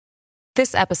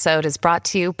This episode is brought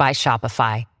to you by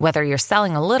Shopify. Whether you're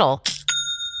selling a little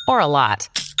or a lot,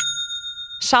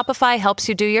 Shopify helps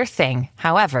you do your thing,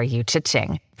 however you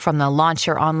cha-ching. From the launch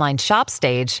your online shop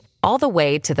stage, all the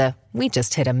way to the we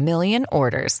just hit 1 million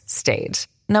orders stage.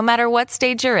 No matter what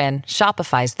stage you're in,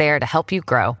 Shopify's there to help you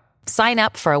grow. Sign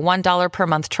up for a $1 per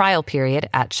month trial period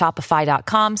at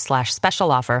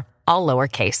shopify.com/special offer, all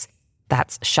lowercase.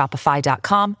 That's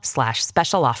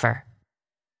shopify.com/special offer.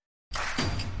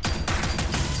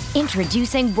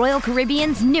 Introducing Royal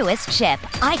Caribbean's newest ship,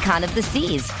 Icon of the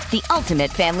Seas, the ultimate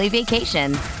family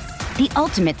vacation. The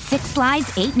ultimate 6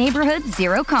 slides, 8 neighborhoods,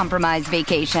 0 compromise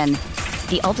vacation.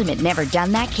 The ultimate never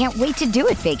done that, can't wait to do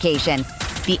it vacation.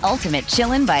 The ultimate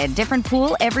chillin' by a different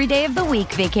pool every day of the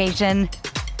week vacation.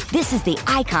 This is the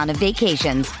Icon of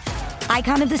vacations.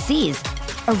 Icon of the Seas,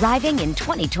 arriving in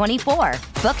 2024.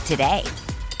 Book today.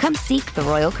 Come seek the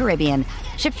Royal Caribbean.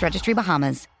 Ships Registry,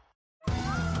 Bahamas.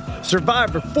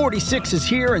 Survivor 46 is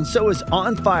here, and so is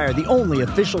On Fire, the only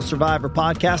official Survivor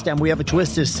podcast, and we have a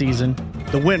twist this season.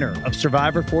 The winner of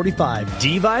Survivor 45,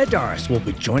 Dee Valladares, will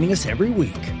be joining us every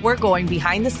week. We're going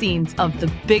behind the scenes of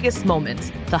the biggest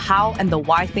moments, the how and the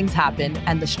why things happen,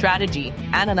 and the strategy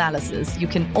and analysis you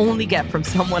can only get from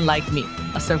someone like me,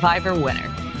 a Survivor winner.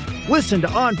 Listen to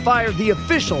On Fire, the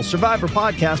official Survivor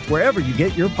podcast, wherever you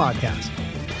get your podcasts.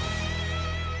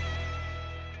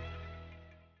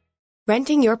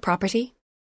 Renting your property?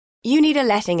 You need a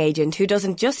letting agent who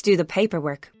doesn't just do the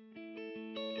paperwork.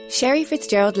 Sherry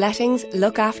Fitzgerald Lettings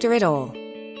look after it all.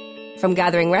 From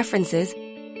gathering references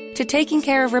to taking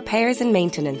care of repairs and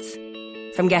maintenance.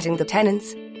 From getting the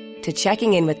tenants to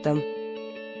checking in with them.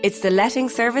 It's the letting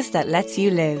service that lets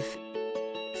you live.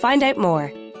 Find out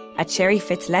more at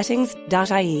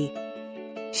sherryfitzlettings.ie.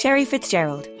 Sherry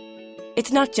Fitzgerald.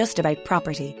 It's not just about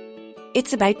property.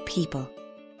 It's about people.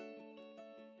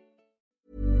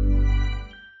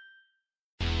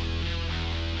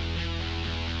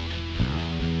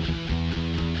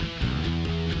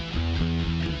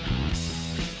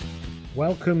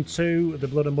 Welcome to the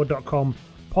bloodandmud.com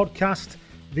podcast,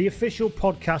 the official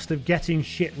podcast of getting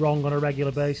shit wrong on a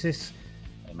regular basis.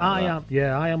 I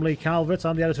am Lee Calvert.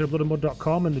 I'm the editor of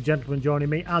bloodandmud.com, and the gentleman joining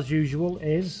me, as usual,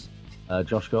 is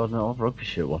Josh Gardner of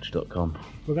rugbyshirtwatch.com.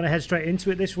 We're going to head straight into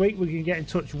it this week. We can get in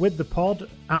touch with the pod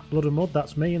at Blood and Mud.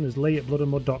 That's me, and there's Lee at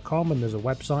bloodandmud.com, and there's a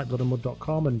website,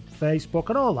 bloodandmud.com, and Facebook,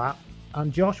 and all that.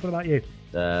 And Josh, what about you?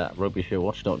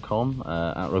 Rugbyshirtwatch.com,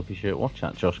 at rugbyshirtwatch,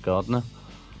 at Josh Gardner.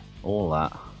 All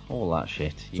that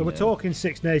shit. So we're talking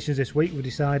Six Nations this week, we've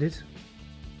decided.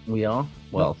 We are?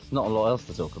 Well, there's not a lot else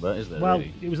to talk about, is there? Well,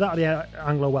 really? It was that the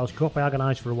Anglo-Welsh Cup. I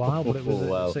agonised for a while, but it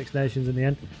was Six Nations in the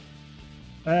end.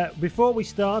 Before we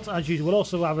start, as usual, we'll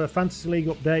also have a Fantasy League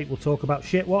update. We'll talk about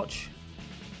Shitwatch.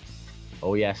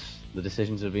 Oh, yes. The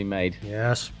decisions have been made.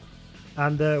 Yes.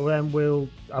 And then we'll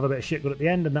have a bit of shit good at the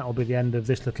end, and that'll be the end of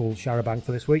this little charabanc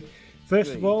for this week.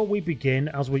 First of all, we begin,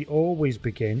 as we always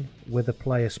begin, with a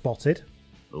player spotted.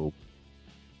 Oh.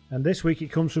 And this week it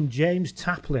comes from James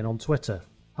Taplin on Twitter.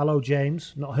 Hello,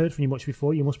 James. Not heard from you much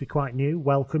before. You must be quite new.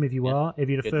 Welcome if you are. If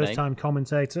you're a first-time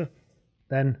commentator,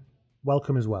 then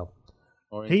welcome as well.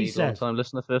 Or indeed, long-time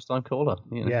listener, first-time caller.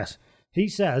 You know. Yes. He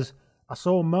says, I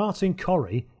saw Martin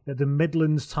Corrie at the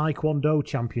Midlands Taekwondo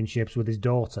Championships with his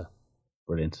daughter.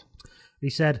 Brilliant. He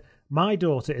said, my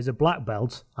daughter is a black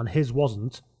belt and his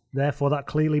wasn't. Therefore, that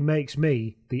clearly makes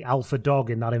me the alpha dog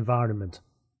in that environment.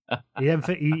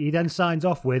 He then signs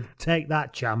off with, take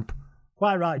that, champ.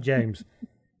 Quite right, James.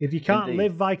 If you can't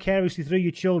live vicariously through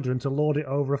your children to lord it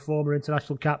over a former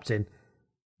international captain,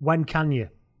 when can you?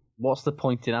 What's the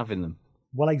point in having them?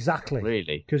 Well, exactly.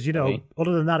 Really? Because,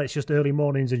 other than that, it's just early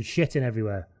mornings and shitting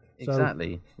everywhere.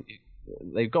 Exactly.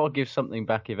 They've got to give something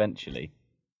back eventually.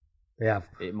 They have.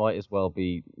 It might as well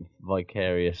be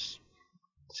vicarious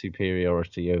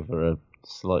superiority over a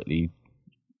slightly...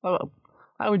 How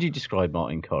would you describe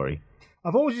Martin Corrie?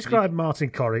 I've always described Martin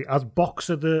Corrie as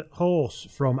Boxer the horse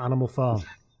from Animal Farm.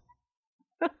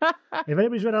 If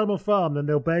anybody's read Animal Farm, then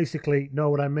they'll basically know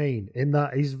what I mean, in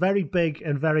that he's very big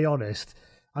and very honest,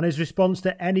 and his response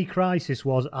to any crisis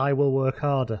was, I will work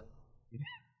harder.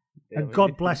 And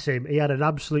God bless him, he had an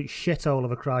absolute shithole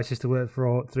of a crisis to work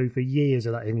through for years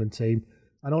of that England team.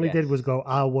 And all he did was go,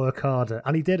 I'll work harder.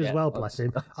 And he did as well, bless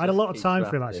him. I had a lot of time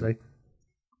for him, actually.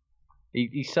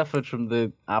 He suffered from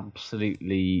the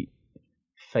absolutely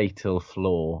fatal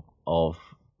flaw of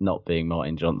not being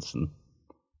Martin Johnson.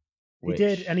 He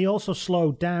did, and he also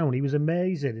slowed down. He was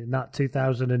amazing in that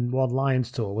 2001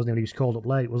 Lions tour, wasn't he? He was called up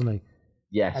late, wasn't he?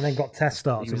 Yes. And then got test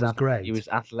starts. It was great. He was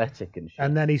athletic and shit.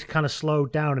 And then he's kind of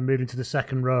slowed down and moved into the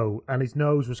second row, and his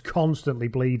nose was constantly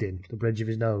bleeding, the bridge of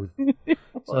his nose.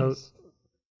 So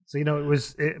So, it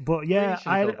was... but yeah,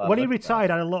 when he retired,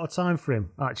 I had a lot of time for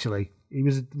him, actually. He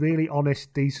was a really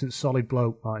honest, decent, solid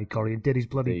bloke, Martin Corry, and did his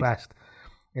bloody best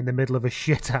in the middle of a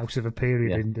shit house of a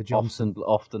period in the Johnson.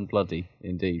 Often bloody,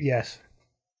 indeed. Yes.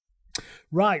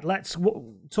 Right, let's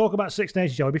talk about Six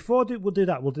Nations, Joey. Before we'll do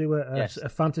that, we'll do a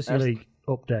Fantasy League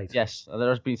update. Yes, there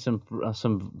has been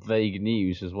some vague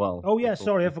news as well. Oh, yeah,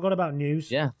 sorry, I forgot about news.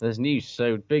 Yeah, there's news.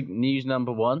 So, big news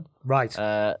number one. Right.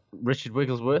 Richard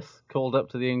Wigglesworth called up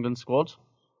to the England squad.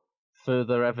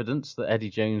 Further evidence that Eddie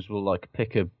Jones will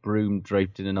pick a broom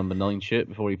draped in a number 9 shirt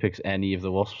before he picks any of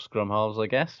the Wasp scrum halves, I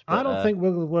guess. But, I don't think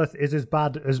Wigglesworth is as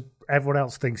bad as everyone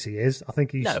else thinks he is. I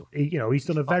think he's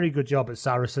done a very good job at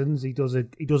Saracens. He does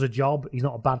a job. He's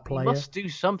not a bad player. He must do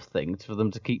something for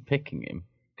them to keep picking him,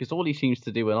 because all he seems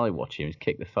to do when I watch him is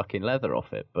kick the fucking leather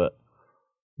off it. But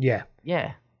yeah,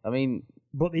 I mean,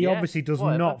 but he obviously does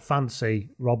not fancy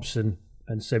Robson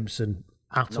and Simpson.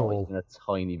 At all. Not even a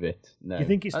tiny bit. No. Do you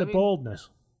think it's the baldness?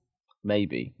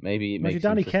 Maybe it makes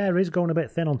Danny Kerr is going a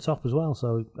bit thin on top as well,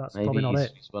 so that's probably not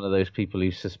it. He's one of those people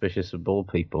who's suspicious of bald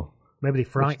people. Maybe they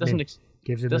frighten him.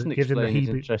 Gives him the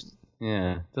interest.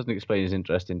 Yeah, doesn't explain his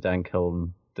interest in Dan Cole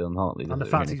and Dylan Hartley. And the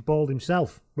fact he's bald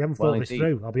himself. We haven't thought this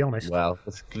through, I'll be honest. Well,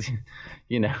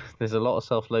 there's a lot of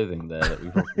self-loathing there that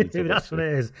we've Maybe that's what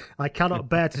it is. I cannot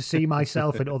bear to see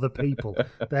myself in other people.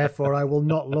 Therefore, I will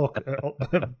not look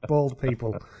at bald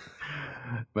people.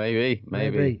 Maybe.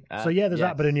 So, there's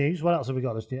that bit of news. What else have we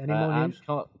got? Any more news?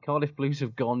 Cardiff Blues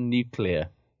have gone nuclear.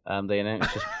 They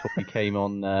announced just before we came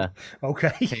on the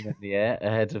air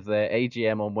ahead of their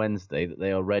AGM on Wednesday that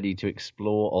they are ready to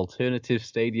explore alternative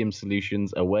stadium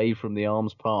solutions away from the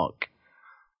Arms Park.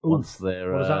 What does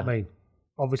that mean?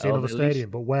 Obviously another stadium,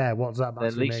 but where? What does that mean?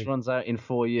 Their lease runs out in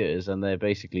 4 years, and they're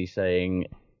basically saying,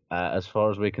 as far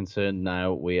as we're concerned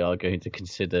now, we are going to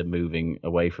consider moving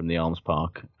away from the Arms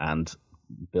Park and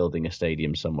building a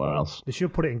stadium somewhere else. They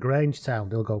should put it in Grangetown.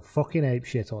 They'll go fucking ape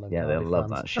shit on it. Yeah, they'll love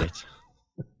that shit.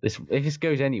 If this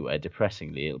goes anywhere,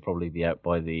 depressingly, it'll probably be out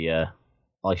by the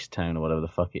Ice Town or whatever the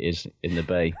fuck it is in the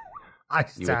bay.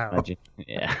 Ice Town.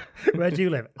 Yeah. Where do you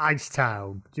live? Ice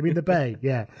Town. Do you mean the bay?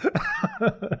 Yeah.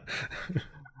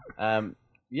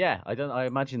 I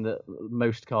imagine that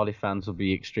most Cardiff fans will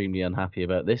be extremely unhappy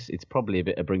about this. It's probably a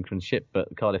bit of brinkmanship, but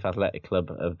Cardiff Athletic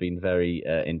Club have been very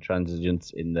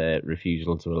intransigent in their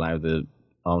refusal to allow the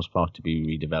Arms Park to be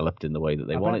redeveloped in the way that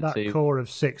they want it to. That core of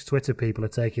 6 Twitter people are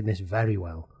taking this very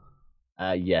well.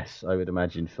 Yes, I would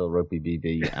imagine Phil Rugby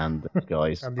BB and the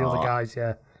guys. And the other guys,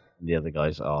 yeah. The other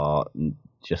guys are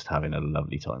just having a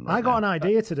lovely time. I got an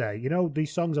idea today. You know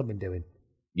these songs I've been doing?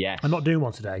 Yes. I'm not doing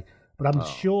one today, but I'm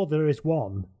sure there is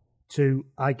one to,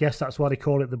 I guess that's why they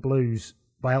call it The Blues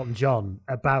by Elton John,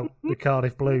 about the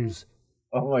Cardiff Blues.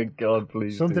 Oh my God,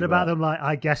 please. Something about them like,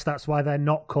 I guess that's why they're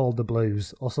not called the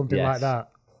Blues, or something like that.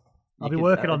 I'll be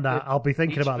working on that. I'll be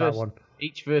thinking about that one.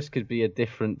 Each verse could be a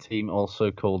different team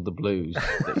also called the Blues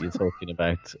that you're talking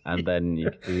about, and then you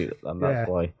could do, and that's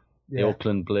why. The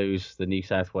Auckland Blues, the New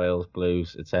South Wales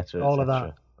Blues, etc. All of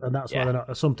that. And that's why they're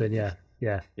not something, yeah.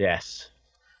 Yes.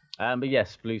 But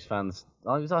yes, Blues fans,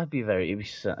 it'd be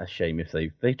a shame if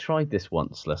they tried this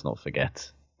once, let's not forget.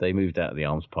 They moved out of the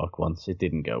Arms Park once. It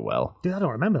didn't go well. Dude, I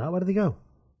don't remember that. Where did they go?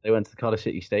 They went to the Cardiff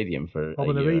City Stadium for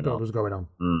when the rebuild was going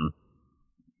on.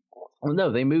 Well,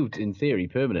 no, they moved in theory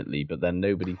permanently, but then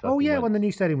nobody fucking went. When the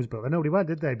new stadium was built. Nobody went,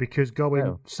 did they? Because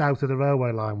going south of the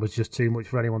railway line was just too much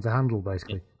for anyone to handle,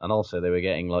 basically. And also, they were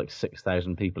getting like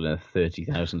 6,000 people in a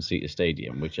 30,000-seater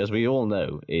stadium, which, as we all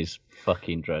know, is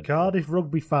fucking dreadful. Cardiff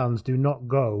rugby fans do not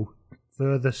go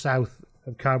further south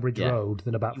of Cowbridge Road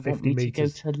than about 50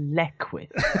 metres. To go to Leckwith?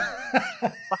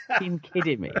 Fucking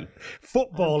kidding me?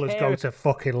 Footballers go to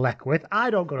fucking Leckwith.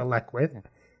 I don't go to Leckwith.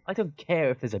 I don't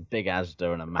care if there's a big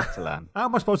Asda and a Matalan. How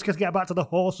am I supposed to get back to the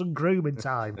Horse and Groom in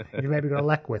time? If you maybe go to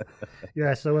Leckwith.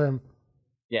 Yeah, so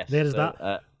yes, there's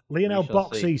that. Lionel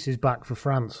Boxis is back for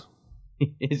France.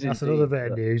 That's another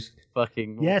bit of news.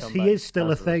 Yes, he is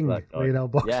still a thing, Lionel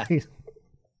Boxis.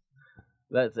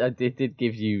 Yeah. It did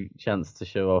give you a chance to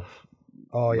show off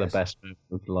the best move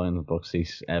of Lionel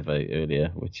Boxis ever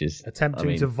earlier, which is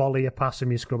attempting to volley a pass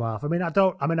from your scrum half.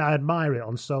 I admire it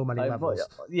on so many levels.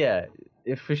 Yeah,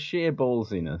 if for sheer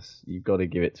ballsiness, you've got to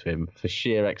give it to him. For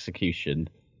sheer execution,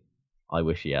 I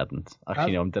wish he hadn't.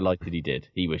 Actually, I'm delighted he did.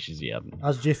 He wishes he hadn't.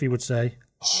 As Jiffy would say.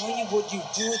 Why would you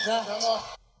do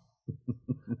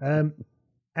that?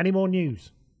 Any more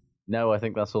news? No, I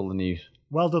think that's all the news.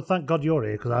 Well done. Thank God you're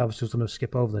here, because I was just going to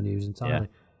skip over the news entirely.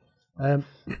 Yeah.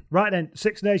 Right then,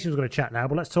 Six Nations we're going to chat now,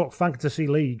 but let's talk Fantasy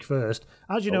League first.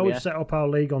 As you know, we've set up our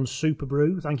league on Super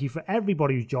Brew. Thank you for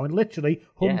everybody who's joined. Literally,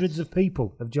 hundreds of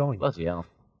people have joined. Bloody hell.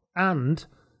 And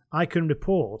I can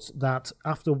report that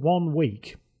after 1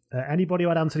 week, anybody who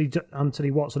had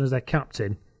Anthony Watson as their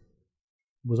captain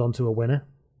was onto a winner.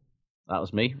 That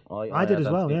was me. I did as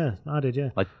well, yeah. I did, yeah.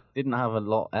 I didn't have a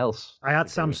lot else. I had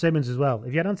Sam Simmons as well.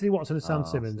 If you had Anthony Watson and Sam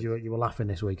Simmons, you were laughing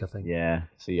this week, I think. Yeah.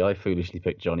 See, I foolishly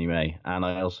picked Johnny May, and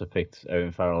I also picked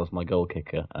Owen Farrell as my goal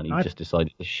kicker, and he just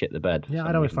decided to shit the bed. Yeah,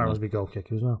 I know Owen Farrell was my goal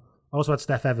kicker as well. I also had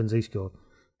Steph Evans, he scored.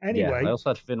 Anyway, I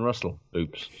also had Finn Russell.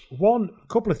 Oops.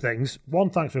 Couple of things. One,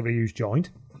 thanks for everybody who's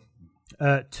joined.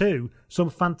 Two, some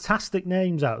fantastic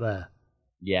names out there.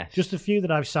 Yes. Just a few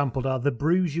that I've sampled are the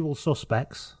Brusual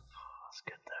Suspects. That's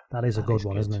good, though. That is a good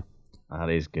one, isn't it? That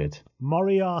is good.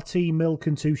 Moriarty, Milk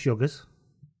and Two Sugars.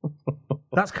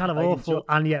 That's kind of awful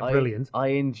and yet brilliant. I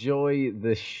enjoy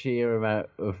the sheer amount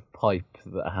of pipe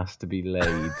that has to be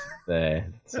laid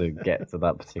there to get to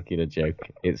that particular joke.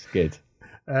 It's good.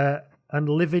 And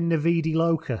Living Navidi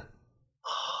Loca.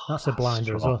 That's a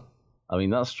blinder as well. I mean,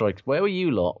 that strikes. Where were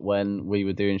you lot when we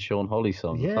were doing Sean Holly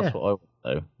songs? Yeah. That's what I want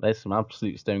to know. There's some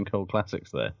absolute Stone Cold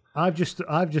classics there. I've just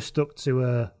stuck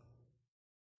to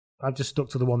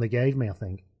the one they gave me, I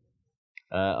think.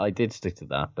 I did stick to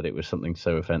that, but it was something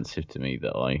so offensive to me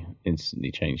that I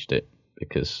instantly changed it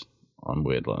because I'm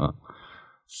weird like that.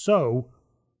 So,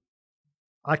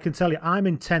 I can tell you, I'm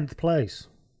in 10th place.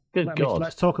 Good God.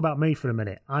 Let's talk about me for a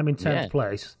minute. I'm in 10th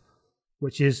place,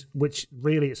 which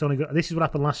really, it's only good. This is what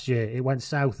happened last year. It went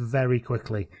south very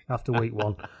quickly after week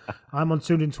one. I'm on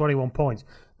 221 points.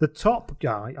 The top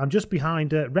guy, I'm just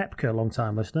behind Repka,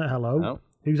 long-time listener, hello. Oh.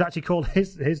 Who's actually called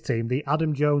his team the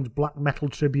Adam Jones Black Metal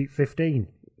Tribute 15,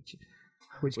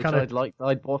 which kind of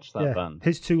I'd watch that band.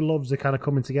 His two loves are kind of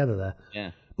coming together there.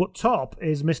 Yeah. But top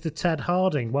is Mr. Ted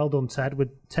Harding. Well done, Ted, with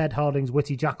Ted Harding's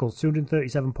Witty Jackals,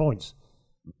 237 points.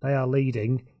 They are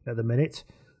leading at the minute,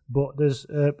 but there's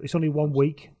it's only 1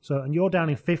 week, and you're down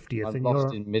in 50th. I'm and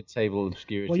lost in mid-table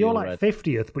obscurity. Well, you're like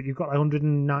 50th, but you've got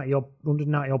 190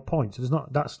 odd points. There's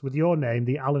not. That's with your name,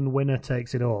 the Alan Winner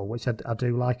takes it all, which I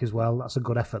do like as well. That's a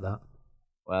good effort. That.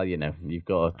 Well, you've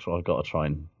got to try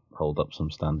and hold up some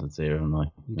standards here, haven't I?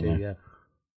 You do, yeah.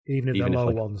 Even if they're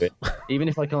low ones. Even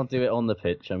if I can't do it on the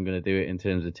pitch, I'm going to do it in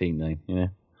terms of team name. Yeah.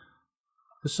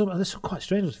 There's some quite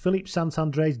strange ones. Philippe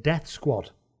Santandre's Death Squad.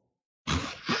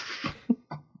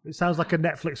 It sounds like a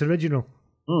Netflix original.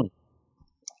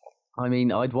 I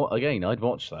mean, I'd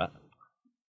watch that.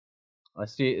 I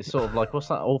see it as sort of like, what's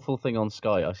that awful thing on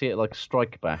Sky? I see it like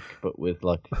Strike Back, but with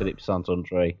like Philippe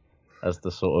Santandre as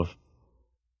the sort of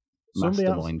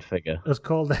mastermind figure. Has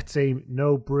called their team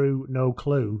No Brew, No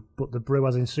Clue, but the brew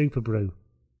as in Super Brew.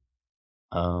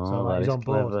 Oh, so he's on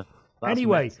board. Clever.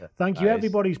 Anyway, thank you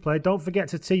everybody who's played. Don't forget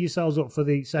to tee yourselves up for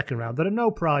the second round. There are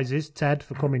no prizes, Ted,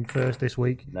 for coming first this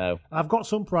week. No. I've got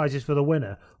some prizes for the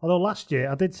winner. Although last year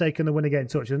I did say, can the winner get in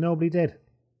touch? And nobody did.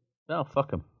 No,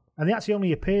 fuck him. And he actually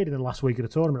only appeared in the last week of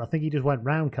the tournament. I think he just went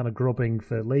round kind of grubbing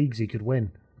for leagues he could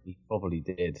win. He probably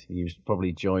did. He was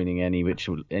probably joining any which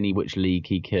league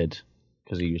he could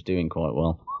because he was doing quite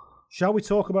well. Shall we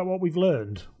talk about what we've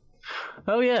learned?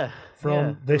 Oh, yeah.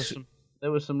 From this... There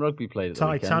was some rugby played at the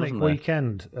Titanic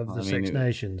weekend of the Six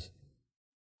Nations.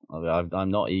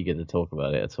 I'm not eager to talk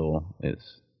about it at all.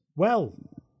 Well,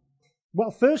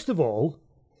 first of all,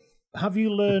 have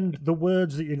you learned the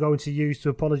words that you're going to use to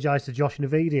apologise to Josh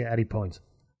Navidi at any point?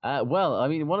 Well, I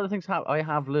mean, one of the things I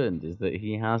have learned is that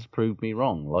he has proved me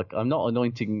wrong. Like, I'm not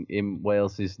anointing him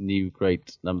Wales's new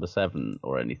great number 7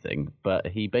 or anything, but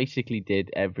he basically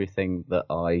did everything that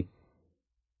I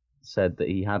said that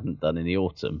he hadn't done in the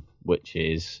autumn, which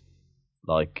is,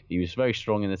 like, he was very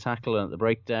strong in the tackle and at the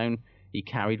breakdown. He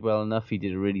carried well enough. He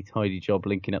did a really tidy job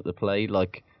linking up the play.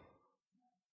 Like,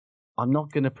 I'm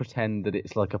not going to pretend that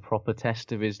it's like a proper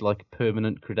test of his, like,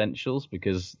 permanent credentials,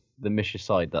 because the Mish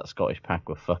aside, that Scottish pack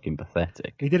were fucking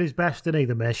pathetic. He did his best, didn't he,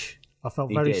 the Mish? I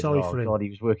felt very sorry for him. God, he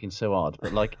was working so hard.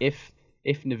 But, like, if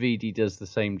Navidi does the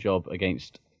same job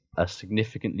against a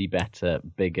significantly better,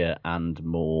 bigger, and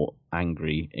more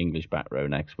angry English back row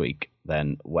next week,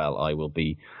 then, well, I will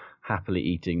be happily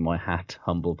eating my hat,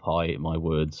 humble pie, my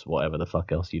words, whatever the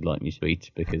fuck else you'd like me to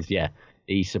eat, because, yeah,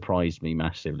 he surprised me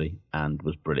massively and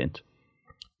was brilliant.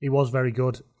 He was very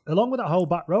good. Along with that whole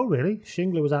back row, really.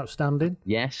 Shingler was outstanding.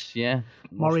 Yes, yeah.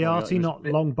 Moriarty not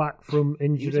long back from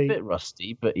injury. He was a bit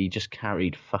rusty, but he just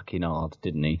carried fucking hard,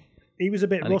 didn't he? He was a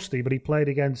bit rusty, but he played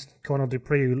against Conor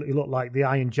Dupree, who looked like the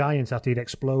Iron Giant after he'd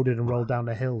exploded and rolled down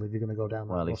the hill, if you're going to go down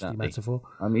that rusty metaphor.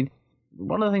 I mean,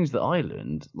 one of the things that I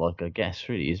learned, like, I guess,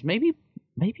 really, is maybe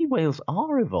Wales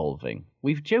are evolving.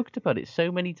 We've joked about it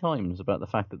so many times about the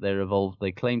fact that they're evolved.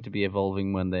 They claim to be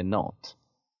evolving when they're not.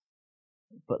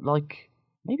 But, like,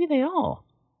 maybe they are.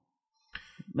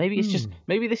 Maybe it's just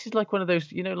maybe this is like one of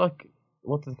those, like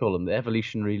what do they call them? The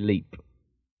evolutionary leap,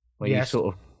 where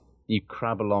you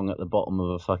crab along at the bottom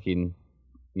of a fucking,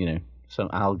 some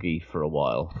algae for a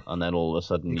while, and then all of a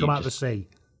sudden you come out of the sea.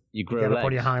 You grow get legs. Up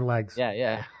on your hind legs.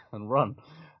 Yeah, and run.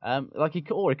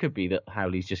 Or it could be that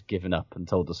Howley's just given up and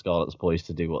told the Scarlet's boys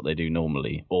to do what they do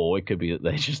normally, or it could be that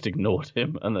they just ignored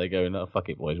him and they go, "No, fuck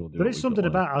it, boys, we'll do." But it's something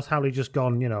about us, Howley just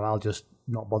gone. I'll just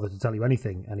not bother to tell you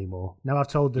anything anymore. Now I've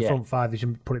told the front five they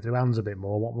should put it through hands a bit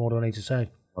more. What more do I need to say?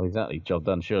 Well, exactly, job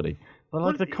done, surely.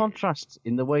 But the contrast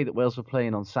in the way that Wales were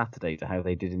playing on Saturday to how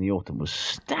they did in the autumn was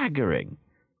staggering.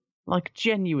 Like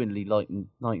genuinely, night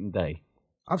and day.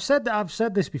 I've said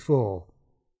this before,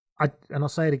 and I'll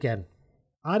say it again.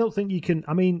 I don't think you can.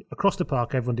 I mean, across the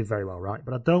park, everyone did very well, right?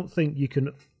 But I don't think you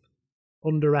can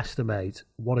underestimate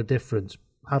what a difference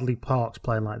Hadley Park's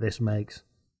playing like this makes.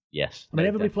 Yes, I mean,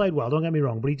 everybody played well. Don't get me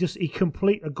wrong, but he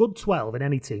complete a good 12 in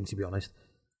any team, to be honest.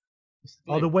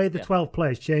 Or the way the 12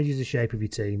 plays changes the shape of your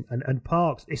team. And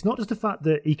Parks, it's not just the fact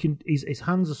that his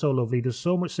hands are so lovely. He does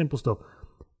so much simple stuff.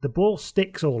 The ball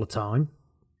sticks all the time.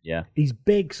 Yeah, he's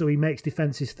big, so he makes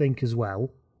defences think as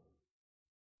well.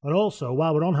 And also,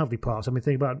 while we're on Hadley Parks, I've been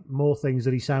thinking about more things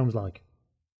that he sounds like.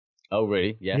 Oh,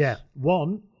 really? Yes. Yeah.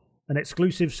 One, an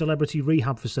exclusive celebrity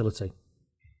rehab facility.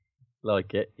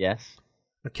 Like it, yes.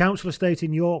 A council estate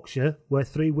in Yorkshire where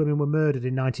 3 women were murdered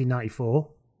in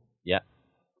 1994. Yeah.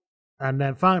 And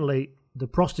then finally, the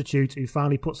prostitute who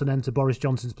finally puts an end to Boris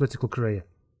Johnson's political career.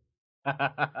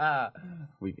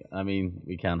 We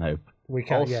can hope. We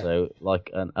can, also, like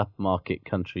an upmarket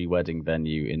country wedding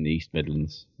venue in the East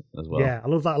Midlands as well. Yeah, I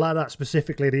love that. I like that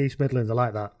specifically, the East Midlands. I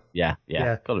like that. Yeah,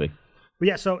 gotta be. But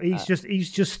yeah, so he's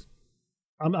just.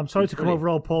 I'm sorry to come over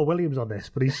all Paul Williams on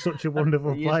this, but he's such a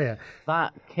wonderful player.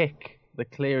 That kick, the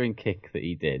clearing kick that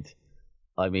he did,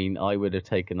 I mean, I would have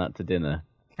taken that to dinner.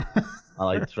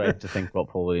 I dread to think what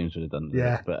Paul Williams would have done.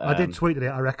 Yeah, but I did tweet it.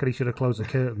 I reckon he should have closed the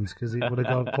curtains because he would have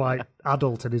gone quite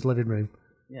adult in his living room.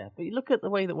 Yeah, but you look at the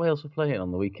way that Wales were playing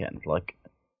on the weekend. Like,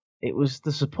 it was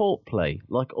the support play.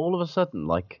 Like, all of a sudden,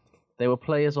 like, there were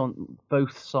players on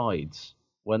both sides.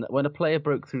 When a player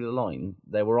broke through the line,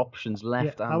 there were options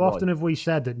left and right. How often have we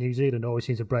said that New Zealand always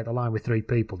seems to break the line with 3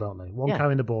 people, don't they? One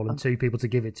carrying the ball and 2 people to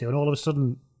give it to, and all of a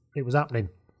sudden it was happening.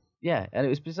 Yeah, and it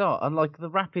was bizarre. And, like, the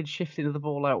rapid shifting of the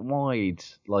ball out wide,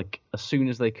 like, as soon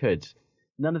as they could.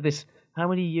 None of this... How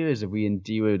many years have we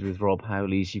endured with Rob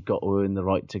Howley's "you've got to earn the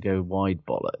right to go wide"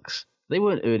 bollocks? They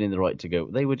weren't earning the right to go.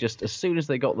 They were just, as soon as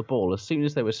they got the ball, as soon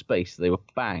as there was space, they were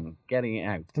bang, getting it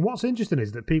out. And what's interesting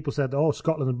is that people said,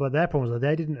 Scotland, but their problem was that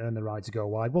they didn't earn the right to go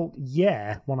wide. Well,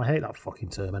 yeah. Well, I hate that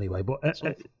fucking term anyway. But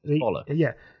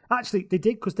yeah. Actually, they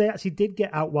did, because they actually did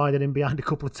get out wide and in behind a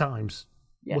couple of times.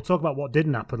 Yeah. We'll talk about what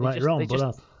didn't happen later on.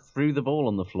 But threw the ball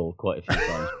on the floor quite a few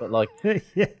times, but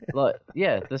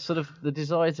the sort of the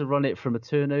desire to run it from a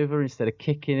turnover instead of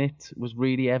kicking it was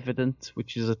really evident,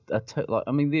 which is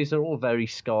these are all very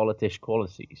Scarletish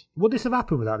qualities. Would this have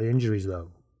happened without the injuries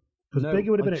though? Because Biggie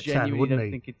would have been at 10, wouldn't he?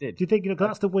 I think it did. Do you think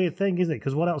that's the weird thing, isn't it?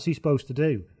 Because what else is he supposed to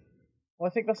do? Well,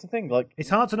 I think that's the thing. Like, it's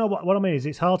hard to know what I mean is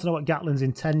it's hard to know what Gatland's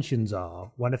intentions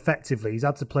are when effectively he's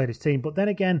had to play this team. But then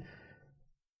again,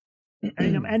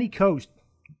 any coach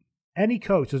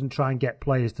doesn't try and get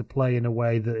players to play in a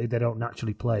way that they don't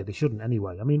naturally play. They shouldn't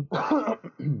anyway. I mean...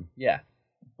 yeah.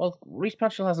 Well, Rhys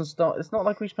Patchell hasn't started... It's not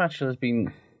like Rhys Patchell has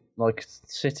been, like,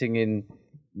 sitting in,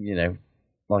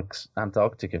 like,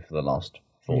 Antarctica for the last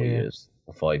 4 years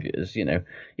or 5 years,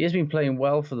 He has been playing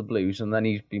well for the Blues, and then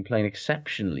he's been playing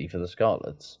exceptionally for the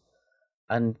Scarlets.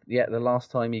 And yet the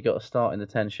last time he got a start in the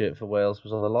 10 shirt for Wales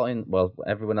was on the line. Well,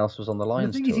 everyone else was on the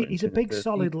Lions tour. He's a big,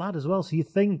 solid lad as well, so you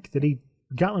think that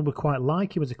Gatland would quite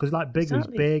like him, because like Big,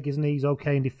 exactly. He's big, isn't he? He's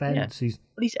okay in defence. Yeah.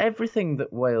 But he's everything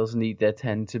that Wales need their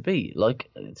 10 to be. Like,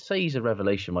 say he's a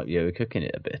revelation, might be overcooking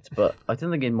it a bit, but I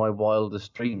don't think in my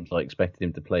wildest dreams I expected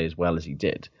him to play as well as he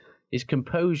did. His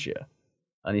composure,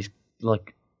 and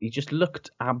he just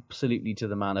looked absolutely to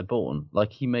the manner born.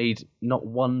 Like, he made not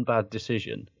one bad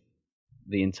decision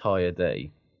the entire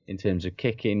day in terms of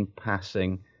kicking,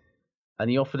 passing. And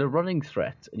he offered a running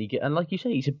threat, and like you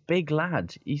say, he's a big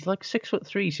lad. He's like 6'3",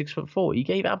 6'4". He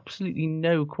gave absolutely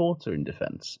no quarter in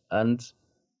defence, and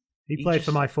he played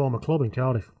for my former club in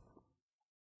Cardiff.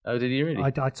 Oh, did he really? I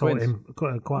taught him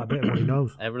quite a bit of what he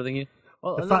knows. Everything.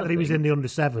 Well, the fact that he was in the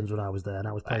under-7s when I was there, and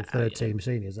I was playing third-team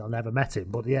seniors. I never met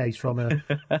him, but yeah, he's from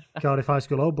Cardiff High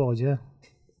School Old Boys. Yeah,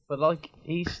 but like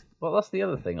that's the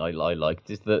other thing I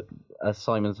liked is that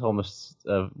Simon Thomas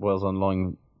of Wales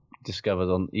Online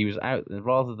discovered he was out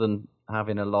rather than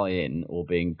having a lie-in or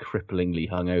being cripplingly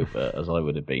hungover as I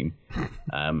would have been.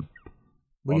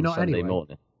 Were you not Sunday anyway?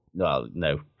 Morning. Well,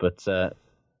 no, but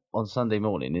on Sunday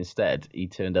morning instead, he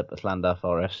turned up at Llandaff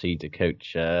RFC to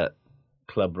coach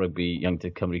Club Rugby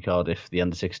Youngton Cymru Cardiff, the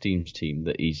under-16s team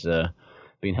that he's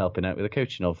been helping out with the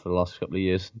coaching of for the last couple of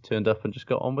years. Turned up and just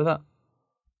got on with that.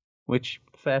 Which,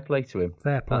 fair play to him.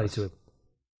 To him.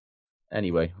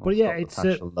 Anyway, but yeah, it's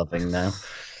loving now.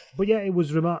 But yeah, it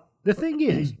was remarkable. The thing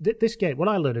is, this game. What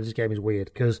I learned of this game is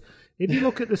weird because if you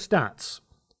look at the stats,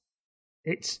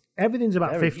 everything's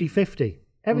about 50-50.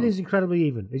 Everything's incredibly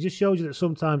even. It just shows you that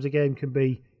sometimes a game can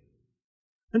be.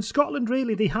 And Scotland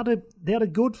really, they had a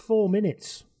good 4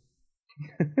 minutes.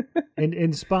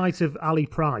 in spite of Ali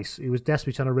Price, who was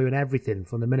desperately trying to ruin everything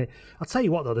from the minute. I'll tell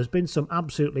you what though, there's been some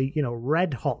absolutely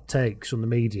red hot takes from the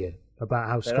media about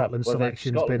how Scotland's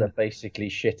selection's Scotland been. are basically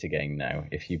shit again now,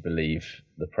 if you believe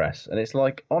the press. And it's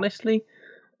like, honestly,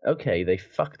 okay, they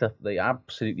fucked up. They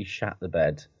absolutely shat the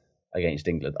bed against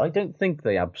England. I don't think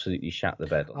they absolutely shat the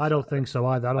bed. I don't think so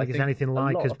either. I don't think it's anything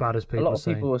like as bad as people are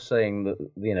saying. A lot of people were saying that,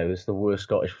 it's the worst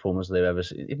Scottish performance they've ever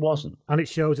seen. It wasn't. And it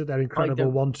shows that they're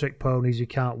incredible one-trick ponies who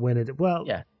can't win it. Well,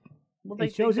 yeah.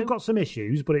 It shows they've got some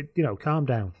issues, but calm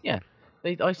down. Yeah.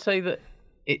 I say that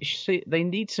they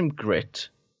need some grit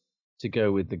to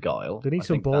go with the guile. They need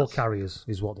some ball carriers,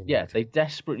 is what they need. Yeah, they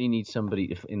desperately need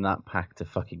somebody in that pack to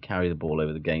fucking carry the ball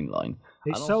over the gain line.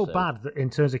 It's so bad that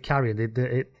in terms of carrying,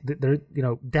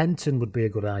 Denton would be a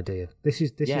good idea. This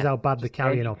is how bad the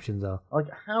carrying options are. Like,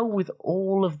 how with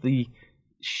all of the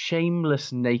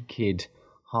shameless, naked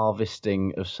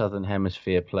harvesting of Southern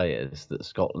Hemisphere players that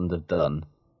Scotland have done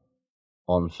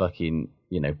on fucking,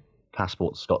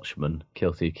 passport Scotchmen,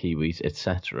 kilty Kiwis,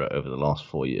 etc. over the last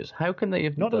 4 years. How can they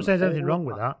have not that there's anything wrong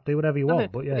with that? Do whatever you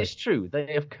want, but yeah. It's true.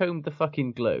 They have combed the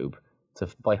fucking globe to,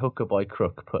 by hook or by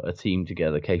crook, put a team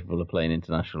together capable of playing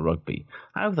international rugby.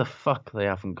 How the fuck they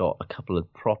haven't got a couple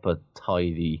of proper,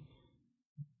 tidy,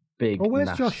 big... Well,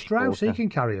 where's Josh Strauss? He can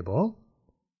carry a ball.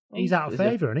 He's out of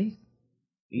favour, isn't he?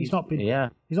 He's not been... Yeah.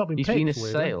 He's not been picked. He's been a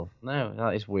sale. No,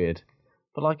 that is weird.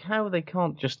 But, how they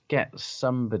can't just get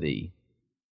somebody...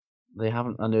 They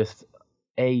haven't unearthed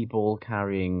a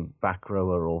ball-carrying back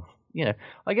rower or...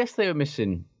 I guess they were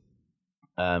missing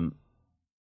the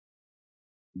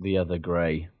other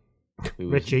Gray.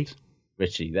 Richie,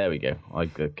 there we go. I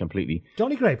completely...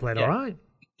 Johnny Gray played all right.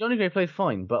 Johnny Gray played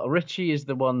fine, but Richie is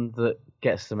the one that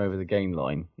gets them over the gain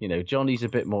line. Johnny's a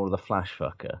bit more of the flash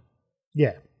fucker.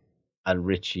 Yeah. And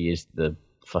Richie is the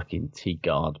fucking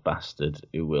T-guard bastard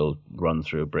who will run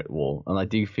through a brick wall. And I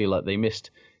do feel like they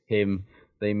missed him...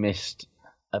 They missed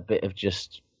a bit of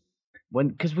just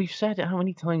because we've said it. How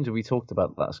many times have we talked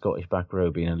about that Scottish back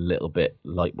row being a little bit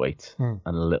lightweight and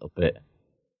a little bit,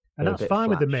 and that's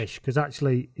fine with the Mish because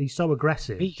actually he's so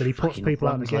aggressive that he puts people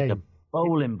out of the game. Like a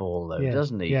bowling ball though,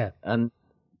 doesn't he? Yeah.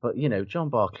 But John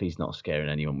Barclay's not scaring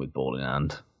anyone with ball in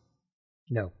hand.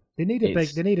 No, they need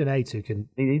They need an 8 who can.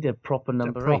 They need a proper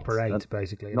number 8. Proper 8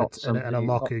 basically, and a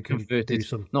lock who can do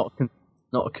some. Not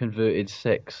a converted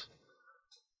 6.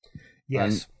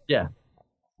 Yes. Yeah.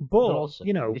 But also,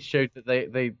 it showed that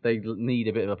they need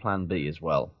a bit of a plan B as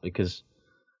well because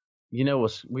we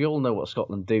all know what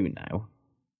Scotland do now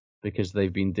because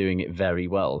they've been doing it very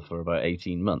well for about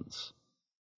 18 months,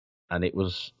 and it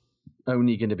was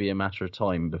only going to be a matter of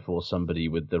time before somebody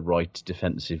with the right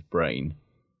defensive brain,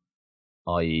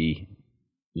 i.e.,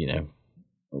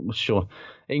 sure,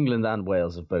 England and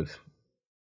Wales have both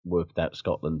worked out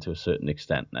Scotland to a certain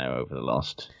extent now over the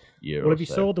last year. Well, if you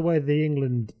saw the way the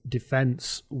England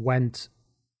defence went,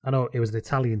 I know it was the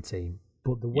Italian team,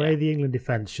 but the way the England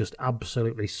defence just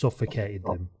absolutely suffocated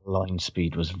them. Line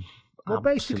speed was. Well,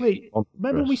 basically,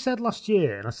 remember we said last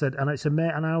year,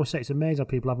 and I always say it's amazing how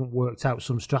people haven't worked out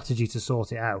some strategy to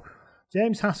sort it out.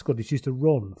 James Haskell used to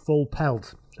run full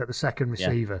pelt at the second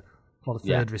receiver or the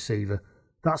third receiver.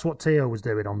 That's what Theo was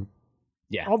doing on.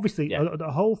 Yeah. Obviously,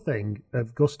 the whole thing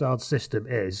of Gustard's system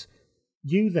is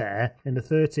you there in the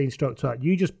 13-12,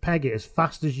 you just peg it as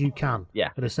fast as you can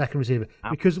at a second receiver.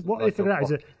 Because what they figured out is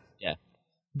that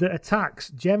the attacks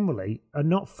generally are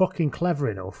not fucking clever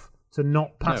enough to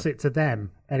not pass it to them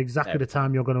at exactly the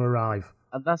time you're going to arrive.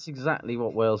 And that's exactly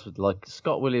what Wales would like.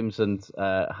 Scott Williams and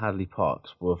Hadley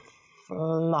Parks were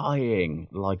flying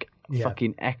like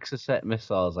fucking Exocet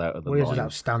missiles out of the line. Williams was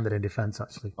outstanding in defence,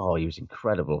 actually. Oh, he was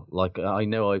incredible. I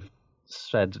know I've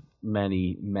said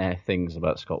many things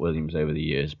about Scott Williams over the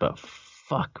years, but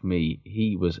fuck me,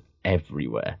 he was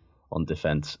everywhere on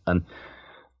defence. And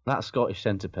that Scottish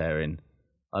centre pairing,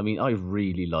 I mean, I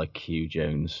really like Hugh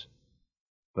Jones,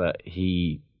 but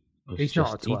he He's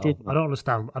not a 12. I don't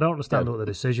understand. I don't understand what the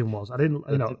decision was. I didn't.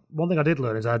 One thing I did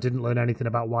learn is I didn't learn anything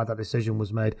about why that decision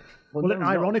was made.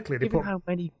 Ironically, they put how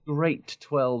many great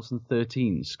 12s and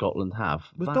 13s Scotland have.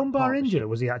 Was Dunbar injured, or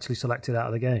was he actually selected out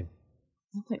of the game?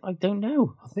 I don't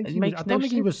know. I don't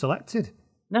think he was selected.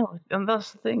 No, and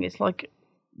that's the thing. It's like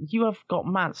you have got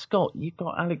Matt Scott, you've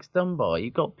got Alex Dunbar,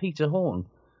 you've got Peter Horn.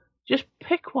 Just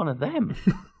pick one of them.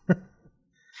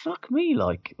 Fuck me,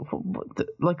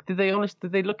 did they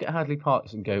look at Hadley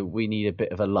Parkes and go, we need a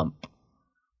bit of a lump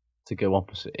to go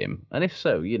opposite him? And if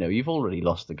so, you've already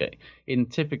lost the game. In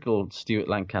typical Stuart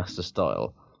Lancaster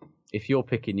style, if you're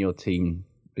picking your team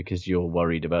because you're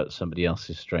worried about somebody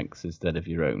else's strengths instead of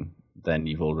your own, then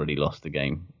you've already lost the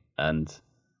game. And,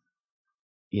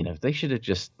 they should have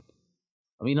just...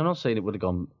 I mean, I'm not saying it would have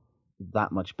gone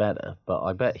that much better, but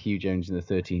I bet Hugh Jones in the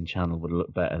 13 channel would have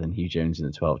looked better than Hugh Jones in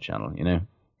the 12 channel,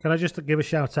 Can I just give a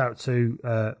shout out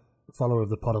to follower of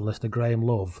the pod and listener Graham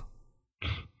Love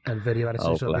and video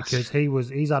editing because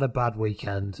he's had a bad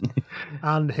weekend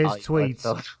and his tweet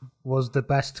was the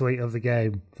best tweet of the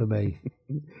game for me.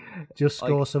 Just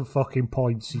score some fucking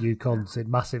points, you cunts, in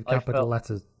massive capital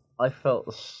letters. I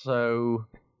felt so...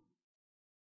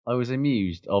 I was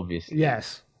amused, obviously.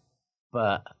 Yes.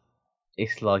 But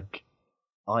it's like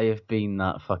I have been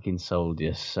that fucking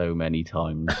soldier so many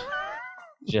times.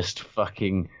 Just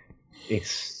fucking...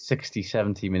 It's 60,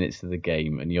 70 minutes of the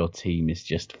game and your team is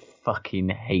just fucking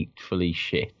hatefully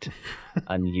shit.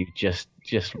 And you just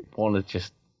want to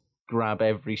just grab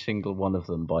every single one of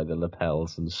them by the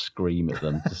lapels and scream at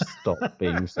them to stop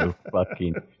being so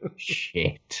fucking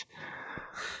shit.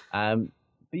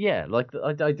 But yeah,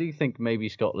 I do think maybe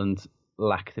Scotland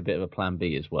lacked a bit of a plan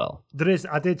B as well. There is.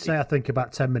 I did say, I think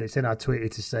about 10 minutes in, I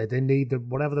tweeted to say they need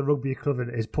whatever the rugby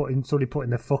equivalent is, somebody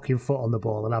putting their fucking foot on the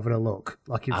ball and having a look,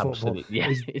 like in football. Yeah,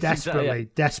 is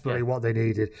desperately what they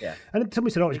needed. Yeah. And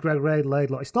somebody said, it's Greg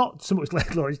Laidlaw. It's not so much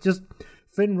Laidlaw, it's just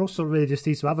Finn Russell really just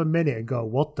needs to have a minute and go,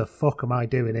 what the fuck am I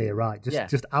doing here, right?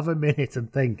 Just have a minute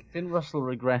and think. Finn Russell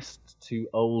regressed to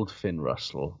old Finn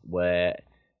Russell, where...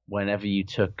 whenever you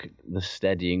took the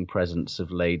steadying presence of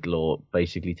Laidlaw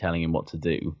basically telling him what to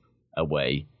do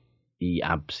away, he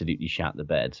absolutely shat the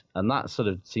bed. And that sort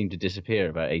of seemed to disappear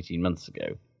about 18 months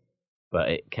ago. But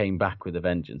it came back with a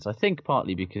vengeance. I think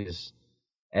partly because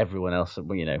everyone else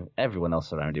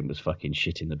around him was fucking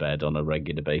shitting the bed on a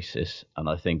regular basis. And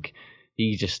I think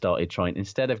he just started trying,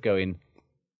 instead of going,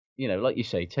 like you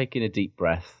say, taking a deep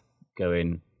breath,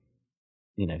 going,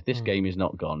 this game is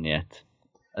not gone yet.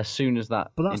 As soon as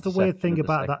that, but that's the weird thing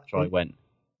about that try went.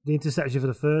 The interception for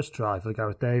the first try, for the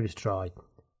Gareth Davies try.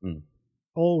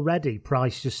 Already,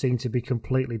 Price just seemed to be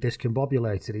completely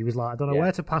discombobulated. He was like, I don't know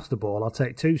where to pass the ball. I'll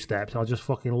take 2 steps. I'll just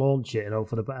fucking launch it and hope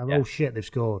for the. And oh shit, they've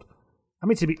scored. I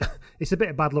mean, it's a bit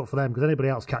of bad luck for them because anybody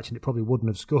else catching it probably wouldn't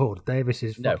have scored. Davis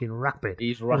is fucking rapid.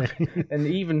 He's rapid, and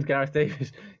even Gareth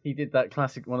Davies, he did that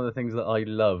classic. One of the things that I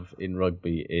love in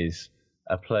rugby is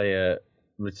a player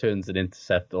returns an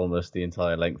intercept almost the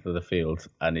entire length of the field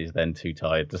and is then too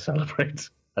tired to celebrate,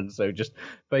 and so just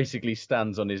basically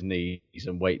stands on his knees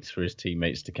and waits for his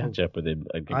teammates to catch up with him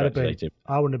and congratulate him.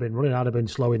 I wouldn't have been running. I'd have been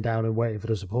slowing down and waiting for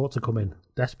the support to come in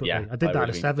desperately. Yeah, I did that in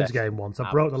a Sevens game once.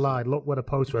 I broke the line, looked where the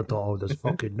post went, thought, there's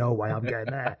fucking no way I'm getting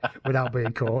there without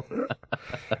being caught.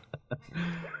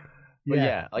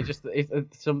 I just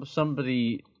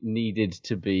somebody needed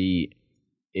to be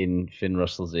in Finn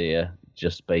Russell's ear,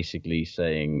 just basically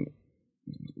saying,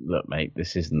 "Look, mate,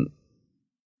 this isn't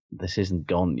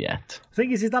gone yet." The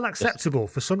thing is that acceptable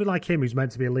for somebody like him, who's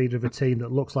meant to be a leader of a team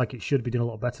that looks like it should be doing a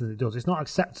lot better than it does? It's not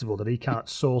acceptable that he can't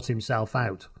sort himself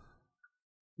out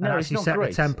and actually set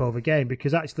the tempo of a game,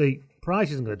 because actually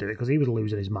Price isn't going to do it because he was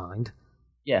losing his mind.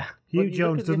 Yeah, Hugh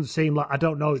Jones doesn't seem like, I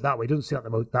don't know it that way. He doesn't seem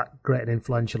like that great and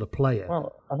influential a player.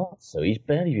 Well, I don't so. He's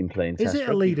barely been playing. Is it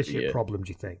a leadership problem, do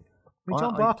you think? I mean,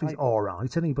 John Barkley's all right,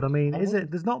 isn't he? But I mean,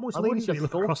 there's not much leadership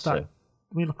across that. I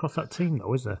mean, across that team,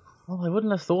 though, is there? Well, I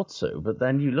wouldn't have thought so. But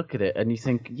then you look at it and you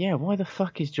think, yeah, why the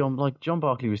fuck is John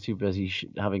Barkley was too busy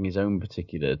having his own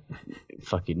particular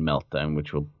fucking meltdown,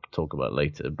 which we'll talk about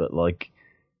later. But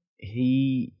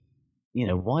he,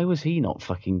 why was he not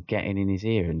fucking getting in his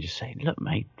ear and just saying, "Look,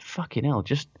 mate, fucking hell,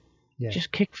 just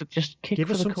kick for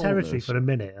give us some territory for a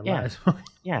minute." And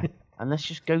yeah. And let's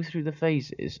just go through the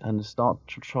phases and start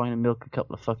trying to milk a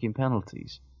couple of fucking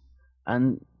penalties.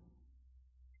 Or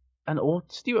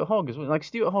Stuart Hogg as well.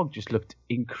 Stuart Hogg just looked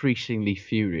increasingly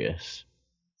furious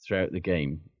throughout the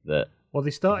game that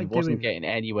he wasn't getting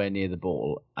anywhere near the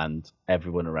ball and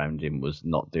everyone around him was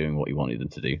not doing what he wanted them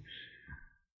to do.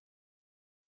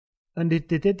 And they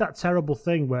did that terrible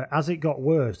thing where, as it got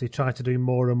worse, they tried to do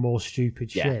more and more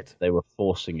stupid shit. They were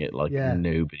forcing it like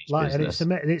nobody's business.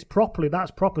 And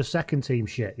that's proper second team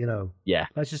shit, you know. Yeah.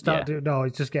 Let's just start doing. No,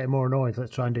 it's just getting more annoying. So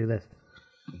let's try and do this.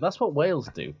 That's what Wales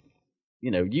do.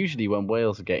 You know, usually when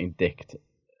Wales are getting dicked,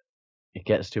 it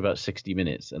gets to about 60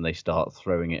 minutes and they start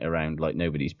throwing it around like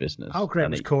nobody's business. How great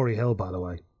was Corey Hill, by the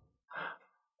way?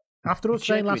 After us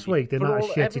saying last week the amount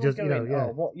of shit he does,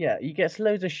 he gets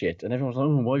loads of shit, and everyone's like,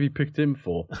 "Oh, what have you picked him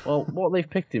for?" Well, what they've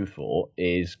picked him for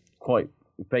is quite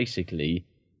basically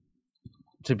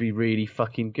to be really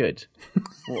fucking good.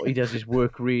 What he does is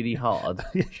work really hard.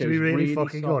 To be really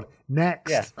fucking good.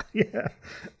 Next,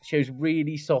 shows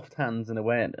really soft hands and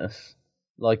awareness,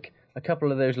 like a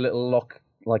couple of those little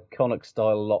Connacht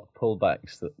style lock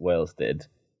pullbacks that Wales did.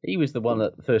 He was the one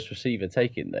that the first receiver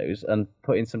taking those and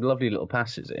putting some lovely little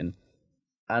passes in.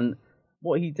 And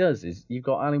what he does is you've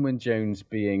got Alun Wyn Jones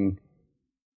being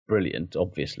brilliant,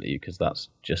 obviously, because that's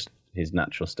just his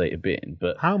natural state of being.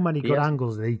 But how many good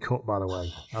angles did he cut, by the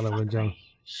way, Alun Wyn Jones?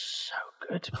 So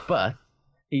good. But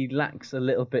he lacks a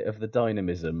little bit of the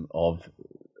dynamism of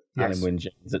Alun Wyn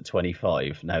Jones at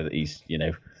 25, now that he's,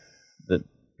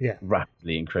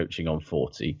 rapidly encroaching on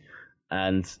 40.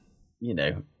 And,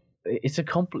 it's a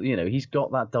he's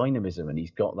got that dynamism and he's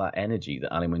got that energy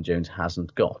that Alun Wyn Jones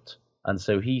hasn't got. And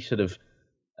so he sort of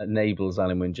enables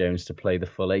Alun Wyn Jones to play the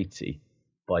full 80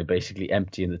 by basically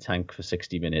emptying the tank for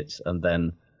 60 minutes and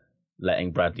then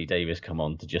letting Bradley Davies come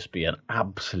on to just be an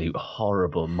absolute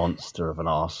horrible monster of an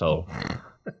arsehole.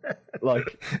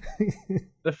 Like,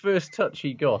 the first touch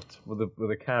he got with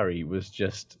a carry was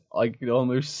just, I could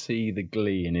almost see the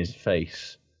glee in his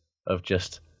face of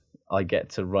just, I get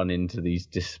to run into these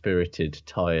dispirited,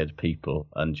 tired people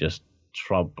and just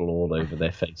trouble all over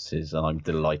their faces, and I'm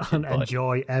delighted. And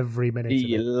enjoy every minute.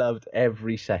 He loved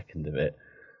every second of it.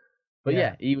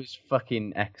 But he was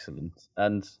fucking excellent,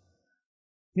 and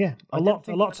a lot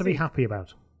to be happy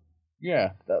about.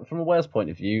 Yeah, from a Wales point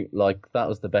of view, that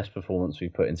was the best performance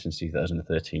we've put in since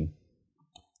 2013.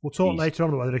 We'll talk later on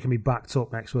about whether it can be backed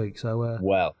up next week. So,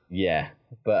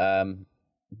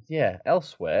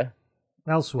 elsewhere.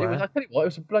 I tell you what, it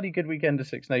was a bloody good weekend of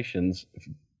Six Nations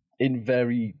in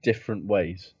very different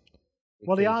ways.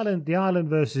 Well, the Ireland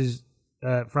versus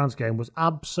France game was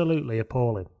absolutely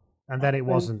appalling, and then it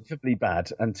wasn't terribly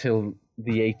bad until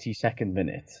the 82nd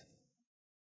minute,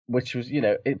 which was,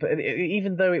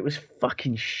 even though it was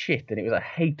fucking shit and it was a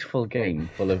hateful game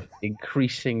full of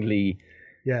increasingly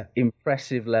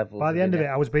impressive levels. By the end of it,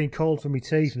 I was being called for my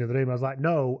tea from the other room. I was like,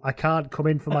 "No, I can't come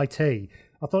in for my tea."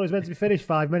 I thought it was meant to be finished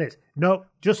 5 minutes. No,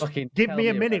 just give me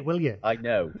a minute, will you? I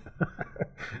know.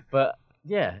 But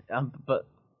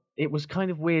it was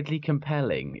kind of weirdly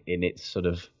compelling in its sort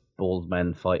of bald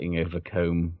men fighting over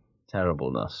comb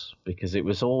terribleness, because it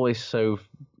was always so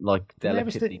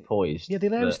delicately poised. Yeah, the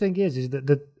hilarious thing is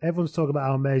that everyone's talking about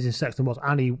how amazing Sexton was,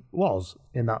 and he was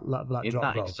in that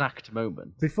drop goal. Exact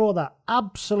moment. Before that,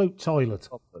 absolute toilet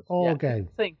all game.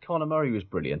 I think Conor Murray was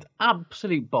brilliant.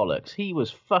 Absolute bollocks. He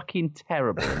was fucking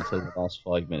terrible until the last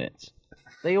 5 minutes.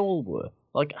 They all were.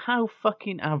 How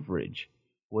fucking average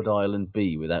would Ireland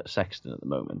be without Sexton at the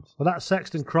moment? Well, that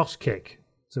Sexton cross kick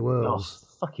to Earls.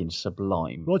 Fucking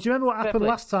sublime. Well, do you remember what happened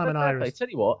last time in Irish? I tell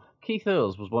you what, Keith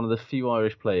Earls was one of the few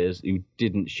Irish players who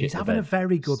didn't shit. He's having a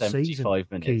very good 75 season,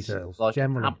 minutes. Keith Earls,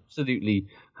 generally. Absolutely,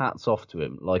 hats off to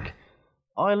him.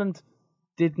 Ireland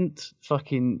didn't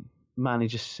fucking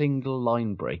manage a single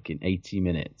line break in 80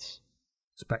 minutes.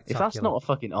 Spectacular. If that's not a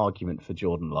fucking argument for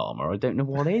Jordan Larmour, I don't know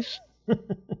what is.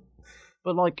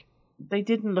 But they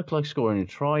didn't look like scoring a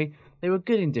try. They were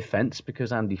good in defence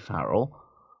because Andy Farrell,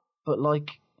 but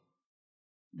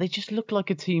they just look like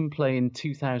a team playing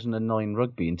 2009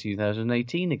 rugby in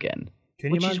 2018 again,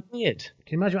 which is weird.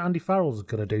 Can you imagine what Andy Farrell's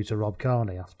going to do to Rob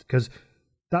Kearney after? Because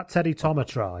that Teddy Thomas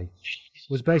try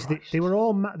was basically they were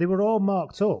all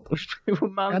marked up,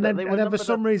 and then for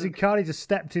some reason Kearney just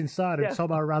stepped inside and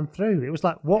Tomo ran through. It was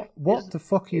like, what the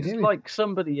fuck are you doing? It's like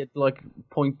somebody had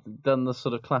done the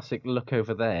sort of classic look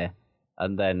over there.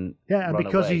 And then and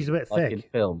because away, he's a bit thick. In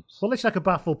films. Well, it looks like a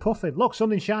baffled puffin. Look,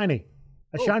 something shiny.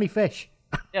 A shiny fish.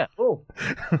 Yeah. Oh.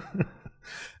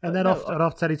 And then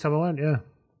off Teddy Thomas went,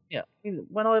 Yeah.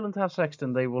 When Ireland have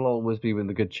Sexton, they will always be with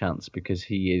a good chance because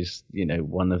he is,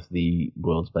 one of the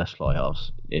world's best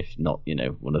fly-halves, if not,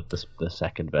 one of the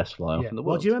second best fly-half in the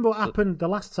world. Well, do you remember what happened the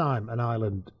last time an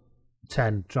Ireland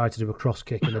 10 tried to do a cross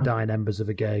kick in the dying embers of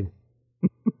a game?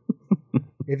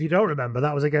 If you don't remember,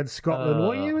 that was against Scotland.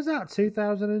 What year was that?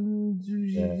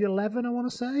 2011, I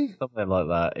want to say. Something like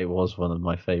that. It was one of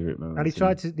my favourite moments. And he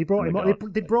tried to. They brought him on.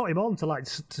 They brought him on to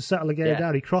settle the game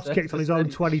down. He cross-kicked on his own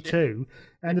 22,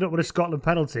 ended up with a Scotland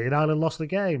penalty, and Ireland lost the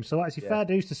game. So actually, fair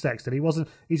dues to Sexton.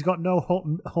 He's got no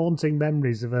haunting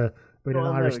memories of being an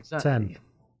Irish 10.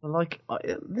 Like I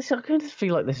kind of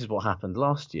feel like this is what happened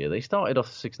last year. They started off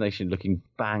the Six Nations looking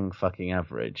bang fucking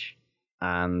average,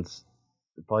 and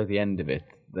by the end of it,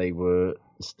 they were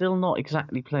still not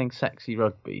exactly playing sexy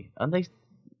rugby, and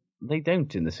they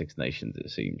don't in the Six Nations.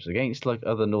 It seems against like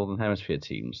other Northern Hemisphere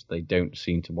teams, they don't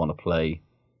seem to want to play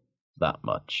that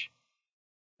much.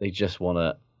 They just want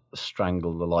to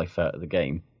strangle the life out of the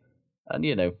game, and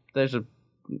there's a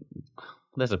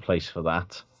place for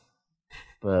that,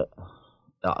 but.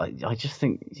 I just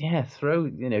think,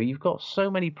 you've got so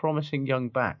many promising young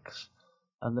backs,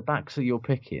 and the backs that you're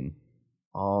picking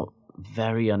are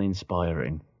very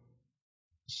uninspiring.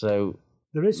 So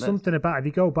there is something about, if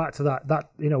you go back to that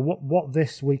what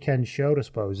this weekend showed, I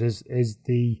suppose, is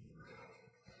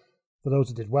for those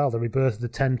who did well, the rebirth of the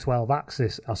 10-12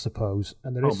 axis, I suppose,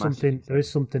 and there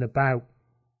is something about.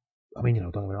 I mean,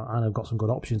 don't get me wrong, I've got some good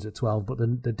options at 12, but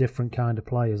the different kind of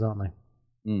players, aren't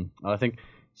they? I think.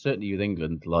 Certainly with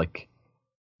England, like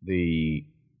the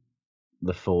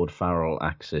Ford Farrell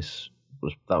axis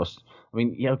it was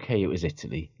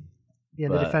Italy. Yeah,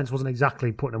 the defence wasn't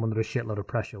exactly putting them under a shitload of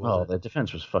pressure, was it? Their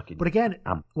defence was fucking. But again,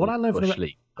 what I learned from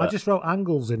it, I just wrote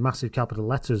angles in massive capital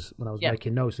letters when I was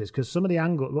making notes of this, because some of the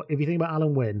angles, if you think about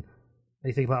Alan Wynne, and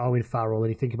you think about Owen Farrell,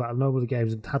 and you think about a number of the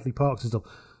games and Hadley Parks and stuff,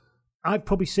 I've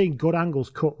probably seen good angles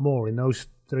cut more in those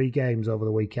 3 games over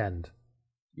the weekend.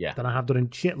 Yeah. Than I have done in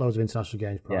shitloads of international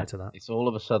games prior to that. It's all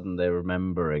of a sudden they're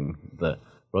remembering that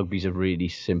rugby's a really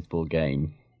simple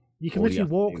game. You can literally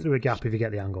walk through a gap if you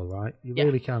get the angle right. You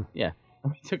really can. Yeah.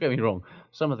 Don't get me wrong.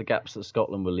 Some of the gaps that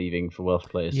Scotland were leaving for Welsh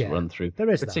players to run through, there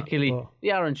is particularly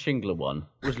the Aaron Shingler one,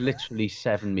 was literally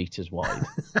 7 metres wide.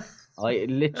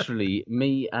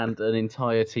 Me and an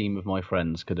entire team of my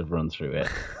friends could have run through it.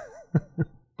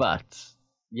 But,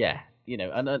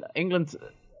 and England...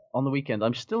 On the weekend,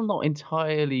 I'm still not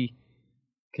entirely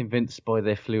convinced by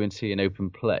their fluency in open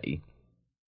play,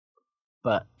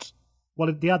 but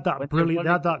they had that brilliant.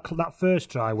 That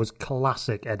first try was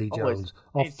classic Eddie Jones.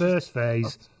 First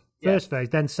phase,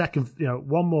 then second.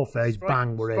 One more phase,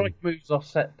 bang, we're in. Strike moves off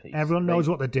set piece. Everyone knows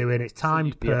what they're doing. It's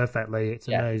timed perfectly. It's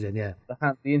amazing. Yeah.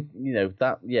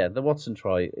 The Watson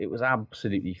try. It was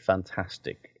absolutely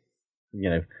fantastic.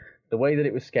 The way that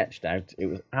it was sketched out, it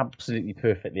was absolutely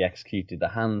perfectly executed. The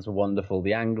hands were wonderful,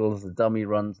 the angles, the dummy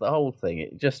runs, the whole thing.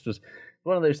 It just was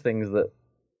one of those things that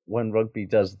when rugby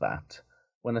does that,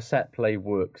 when a set play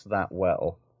works that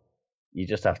well, you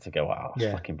just have to go,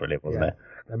 it's fucking brilliant, wasn't it?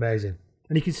 Amazing.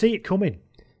 And you can see it coming.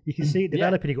 You can see it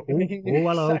developing. You go,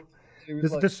 hello.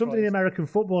 There's something in American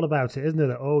football about it, isn't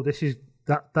there?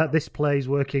 That this play's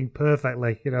working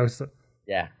perfectly, So.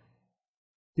 Yeah.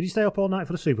 Did you stay up all night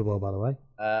for the Super Bowl, by the way?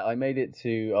 I made it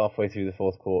to halfway through the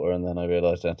fourth quarter, and then I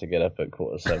realised I had to get up at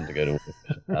 7:15 to go to work.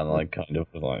 And I kind of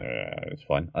was like, it's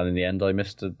fine. And in the end, I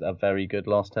missed a very good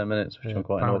last 10 minutes, which I'm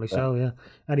quite annoyed about. Apparently so, yeah.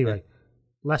 Anyway,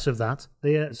 less of that.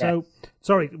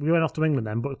 Sorry, we went off to England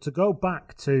then, but to go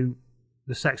back to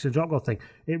the Sexton drop goal thing,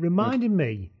 it reminded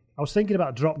me, I was thinking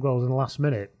about drop goals in the last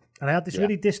minute, and I had this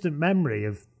really distant memory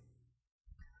of...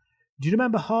 Do you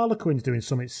remember Harlequins doing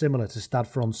something similar to Stade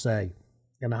Francais?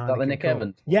 Is that the Nick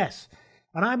Evans? Yes.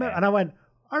 And I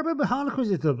remember Harlequins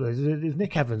did with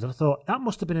Nick Evans, and I thought, that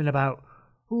must have been in about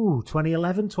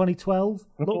 2011, 2012.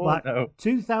 Look back,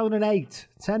 2008,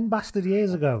 10 bastard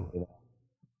years ago.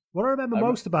 What I remember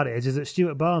most about it is that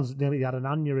Stuart Barnes nearly had an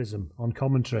aneurysm on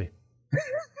commentary.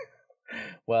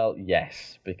 Well,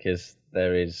 yes, because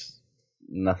there is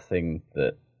nothing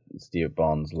that Stuart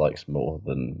Barnes likes more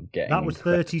than getting... That was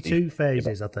 32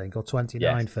 phases, I think, or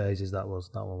 29 phases, that one was.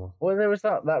 Well, there was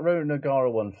that Ronan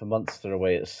O'Gara one for Munster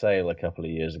away at Sale a couple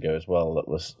of years ago as well, that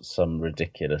was some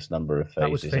ridiculous number of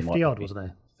phases. That was 50-odd, wasn't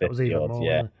it? That was even more,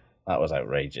 yeah. That was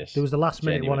outrageous. There was the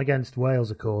last-minute one against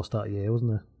Wales, of course, that year,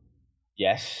 wasn't there?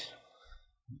 Yes.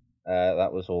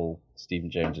 That was all Stephen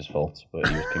Jones's fault, but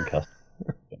he was concussed.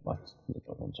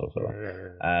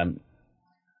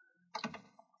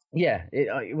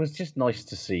 It was just nice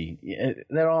to see.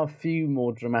 There are a few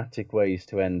more dramatic ways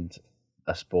to end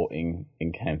a sporting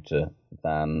encounter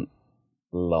than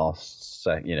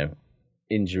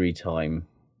injury time,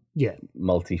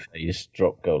 multi-phase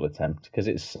drop goal attempt, because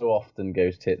it so often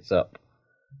goes tits up.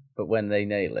 But when they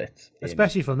nail it...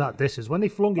 Especially from that distance. When they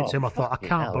flung it to him, I thought, I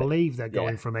can't believe they're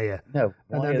going from here. No,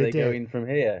 why are they going from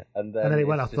here? And then it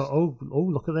went, I thought, oh,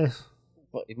 look at this.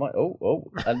 but he might.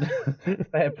 And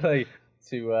fair play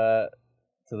to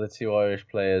the two Irish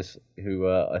players who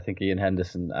I think Ian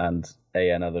Henderson and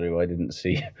another who I didn't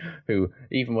see, who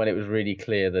even when it was really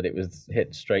clear that it was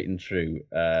hit straight and true,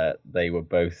 they were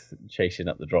both chasing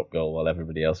up the drop goal while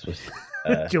everybody else was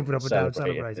jumping up and down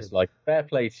celebrating. It's like, fair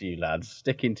play to you lads,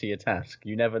 sticking to your task.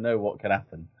 You never know what can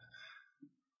happen.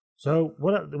 So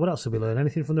what else did we learn?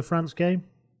 Anything from the France game?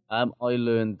 I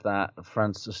learned that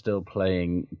France are still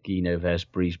playing Guy Noves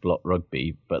breeze block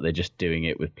rugby, but they're just doing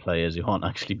it with players who aren't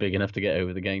actually big enough to get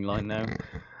over the gain line now.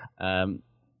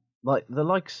 Like the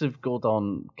likes of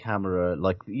Gordon Camara,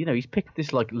 he's picked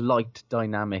this light,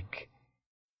 dynamic,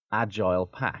 agile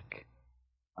pack,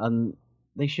 and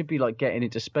they should be getting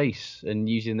into space and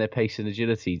using their pace and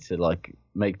agility to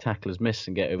make tacklers miss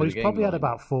and get over the gain line. But he's probably had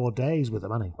about 4 days with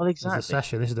them, hasn't he? Well, exactly. As a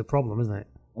session. This is the problem, isn't it?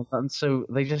 And so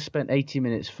they just spent 80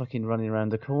 minutes fucking running around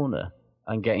the corner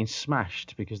and getting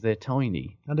smashed because they're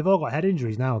tiny. And they've all got head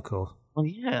injuries now, of course. Well,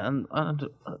 yeah, and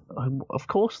of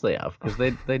course they have, because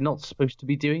they're not supposed to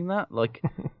be doing that.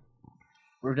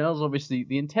 Brunel's obviously,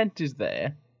 the intent is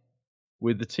there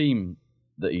with the team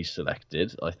that he's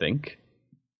selected, I think,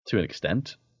 to an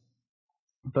extent.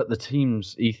 But the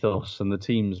team's ethos and the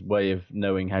team's way of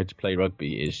knowing how to play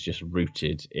rugby is just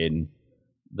rooted in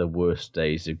the worst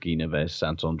days of Guy Noves,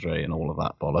 Saint-André and all of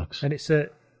that bollocks. And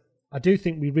I do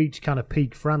think we reached kind of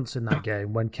peak France in that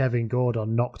game when Kevin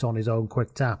Gordon knocked on his own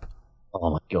quick tap.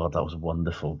 Oh my God, that was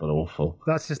wonderful but awful.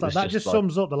 That's just that just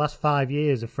sums up the last 5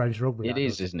 years of French rugby. It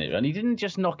is, isn't it? And he didn't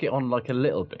just knock it on a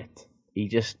little bit. He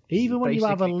just even when you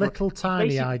have a little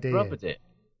tiny idea, rubbered it.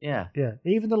 Yeah.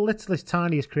 Even the littlest,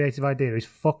 tiniest creative idea is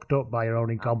fucked up by your own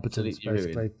incompetence,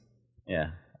 basically. Ruined. Yeah.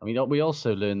 I mean, we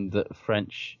also learned that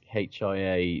French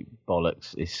HIA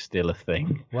bollocks is still a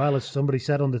thing. Well, as somebody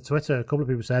said on the Twitter, a couple of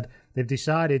people said, they've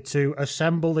decided to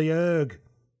assemble the erg.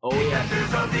 Oh, yeah.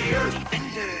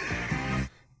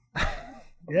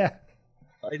 Yeah.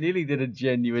 I nearly did a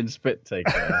genuine spit take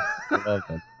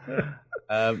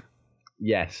there.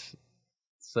 Yes.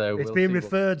 So it's being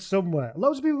referred somewhere.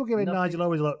 Loads of people were giving Nigel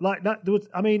always look like that.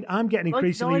 I'm getting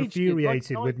increasingly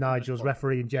infuriated with Nigel's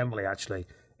refereeing generally, actually.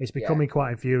 It's becoming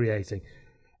quite infuriating.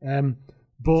 But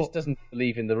he just doesn't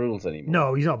believe in the rules anymore.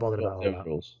 No, he's not bothered about all that.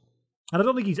 Rules. And I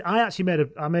don't think I actually made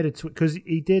a tweet because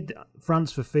he did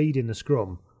France for feed in the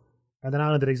scrum, and then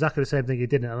Ireland did exactly the same thing he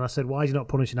didn't. And I said, why is he not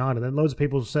punishing Ireland? And loads of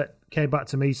people came back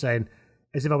to me saying,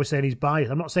 as if I was saying he's biased.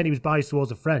 I'm not saying he was biased towards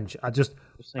the French. I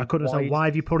couldn't understand why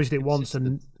have you punished it once,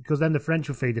 and because then the French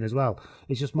were feeding as well.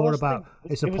 It's just more about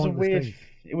it's a pointless thing.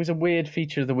 It was a weird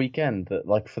feature of the weekend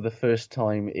that, for the first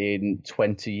time in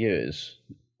 20 years,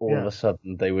 all of a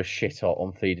sudden they were shit hot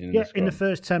on feeding in the scrum. In the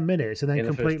first 10 minutes, and then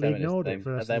completely ignored it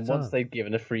for the rest of the time. And then once they'd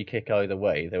given a free kick either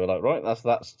way, they were like, right,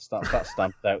 that's stamped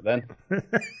out then.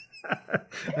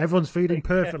 Everyone's feeding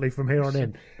perfectly from here on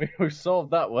in. We've solved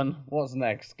that one. What's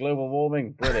next? Global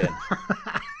warming? Brilliant.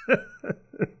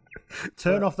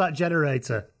 Turn off that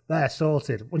generator. There,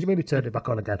 sorted. What do you mean he turned it back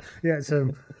on again? Yeah, it's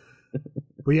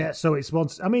but yeah, so it's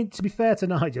once. I mean, to be fair to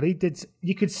Nigel, he did.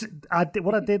 You could.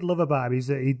 What I did love about him is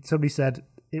that somebody said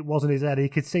it wasn't his head. You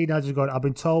could see Nigel going, "I've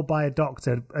been told by a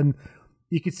doctor," and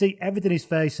you could see everything his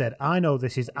face said. I know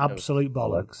this is absolute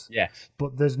bollocks. Yes,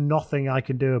 but there's nothing I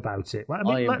can do about it.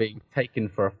 I am being taken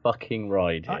for a fucking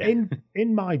ride here.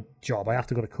 In my job, I have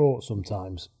to go to court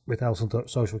sometimes with health and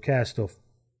social care stuff.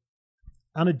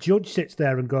 And a judge sits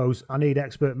there and goes, I need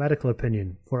expert medical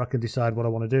opinion before I can decide what I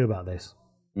want to do about this.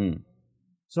 Mm.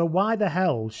 So why the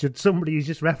hell should somebody who's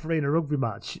just refereeing a rugby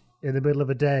match in the middle of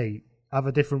a day have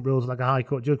a different rules like a high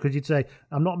court judge? Because you'd say,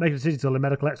 I'm not making a decision until a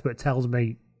medical expert tells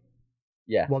me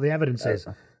what the evidence is.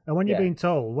 And when you're being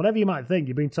told, whatever you might think,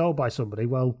 you're being told by somebody,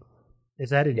 well,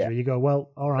 it's a head injury. You go,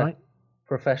 well, all right.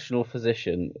 Professional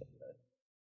physician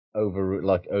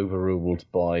overruled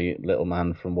by little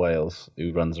man from Wales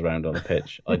who runs around on a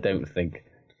pitch. I don't think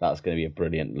that's going to be a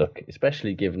brilliant look,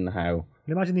 especially given how... Can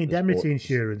you imagine the indemnity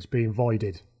insurance being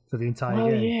voided for the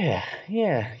entire game?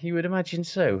 Yeah, you would imagine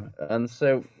so. And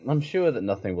so I'm sure that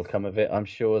nothing will come of it. I'm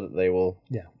sure that they will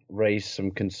raise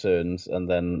some concerns and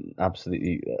then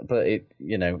absolutely... But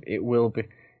it will be...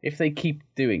 If they keep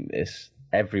doing this,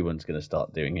 everyone's going to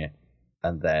start doing it.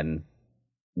 And then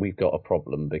we've got a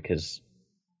problem because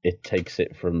it takes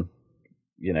it from,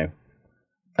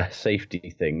 a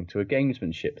safety thing to a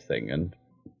gamesmanship thing. And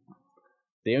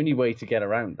the only way to get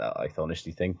around that, I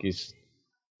honestly think, is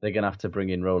they're going to have to bring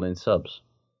in rolling subs.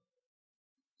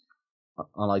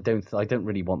 And I don't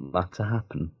really want that to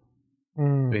happen.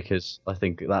 Because I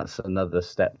think that's another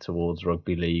step towards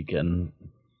rugby league, and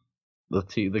the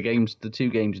two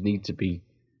games need to be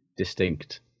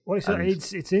distinct. Well,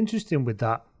 it's interesting with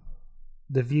that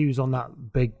the views on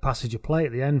that big passage of play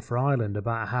at the end for Ireland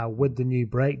about how with the new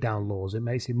breakdown laws, it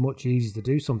makes it much easier to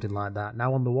do something like that.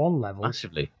 Now, on the one level,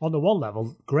 massively. On the one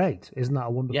level, great. Isn't that a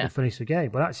wonderful finish of the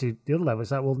game? But actually, the other level,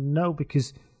 it's like, well, no,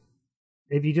 because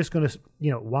if you're just going to,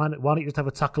 why don't you just have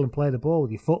a tackle and play the ball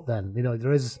with your foot then?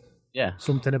 There is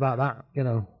something about that,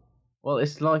 Well,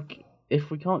 it's like,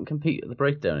 if we can't compete at the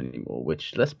breakdown anymore,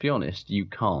 which, let's be honest, you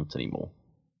can't anymore.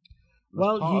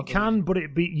 Well, you can, but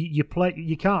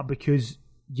you can't because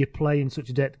you play in such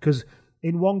a depth. Because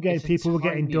in one game, people were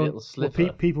getting done.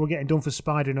 People were getting done for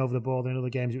spidering over the ball. In other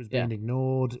games, it was being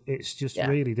ignored. It's just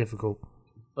really difficult.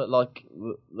 But like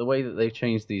the way that they've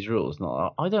changed these rules,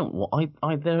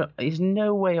 there is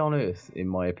no way on earth, in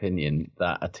my opinion,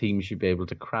 that a team should be able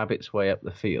to crab its way up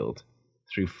the field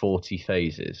through 40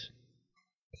 phases.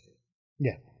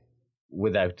 Yeah.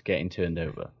 Without getting turned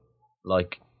over.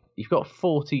 Like, you've got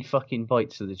 40 fucking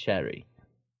bites of the cherry.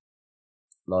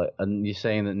 Like, and you're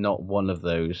saying that not one of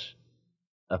those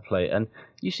are play. And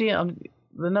you see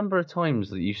the number of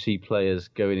times that you see players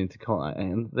going into contact,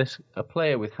 and a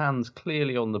player with hands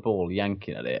clearly on the ball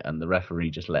yanking at it, and the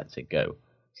referee just lets it go.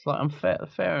 It's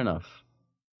like, fair enough.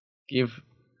 Give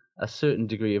a certain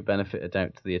degree of benefit of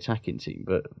doubt to the attacking team,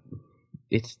 but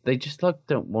they just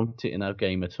don't want it in our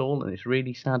game at all, and it's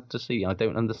really sad to see. I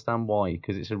don't understand why,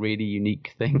 because it's a really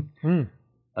unique thing, and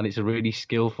it's a really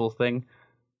skillful thing,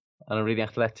 and a really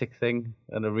athletic thing,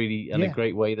 and a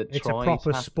great way that it's tries a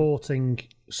proper happen. Sporting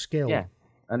skill. Yeah,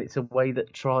 and it's a way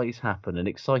that tries happen and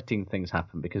exciting things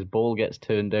happen, because ball gets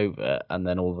turned over, and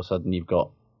then all of a sudden you've got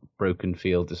broken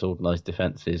field, disorganised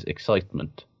defences,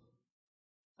 excitement,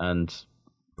 and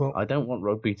I don't want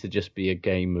rugby to just be a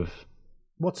game of.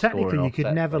 Well, technically, you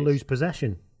could never lose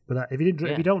possession. But if you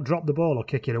don't drop the ball or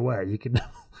kick it away, you can.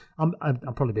 I'm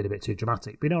probably being a bit too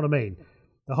dramatic, but you know what I mean.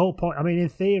 The whole point. I mean, in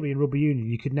theory, in rugby union,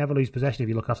 you could never lose possession if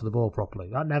you look after the ball properly.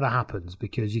 That never happens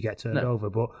because you get turned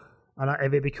over. But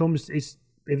if it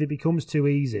becomes too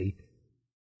easy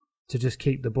to just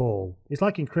keep the ball, it's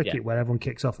like in cricket where everyone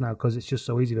kicks off now because it's just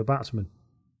so easy for batsmen.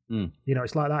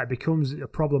 It's like that. It becomes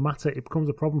problematic. It becomes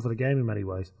a problem for the game in many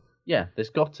ways. Yeah, there's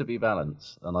got to be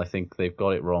balance, and I think they've got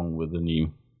it wrong with the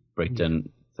new breakdown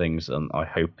things, and I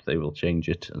hope they will change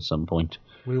it at some point.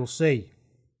 We will see.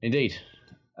 Indeed.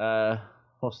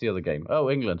 What's the other game?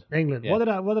 Oh, England. England. Yeah.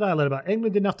 What did I learn about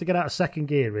England? Didn't have to get out of second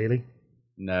gear, really.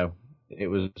 No, it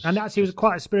was. And actually, it was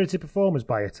quite a spirited performance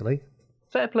by Italy.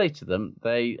 Fair play to them.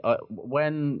 They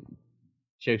when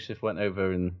Joseph went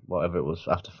over in whatever it was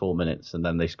after 4 minutes, and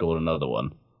then they scored another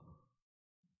one.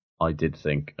 I did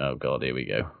think, oh God, here we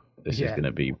go. This is going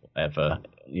to be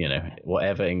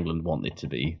whatever England want it to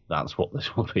be. That's what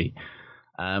this will be.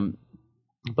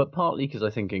 But partly because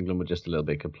I think England were just a little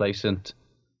bit complacent,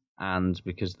 and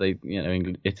because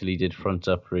Italy did front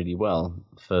up really well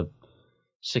for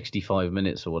 65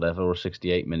 minutes or whatever, or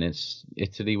 68 minutes.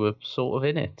 Italy were sort of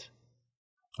in it,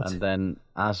 and then,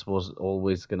 as was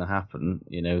always going to happen,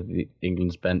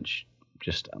 England's bench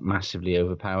just massively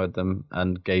overpowered them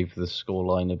and gave the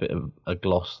scoreline a bit of a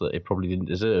gloss that it probably didn't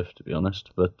deserve, to be honest.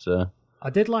 But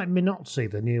I did like Minozzi,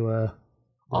 the new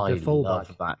I fullback.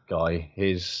 love that guy.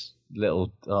 His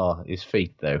little his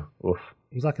feet though. Oof.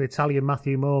 He's like an Italian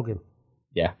Matthew Morgan.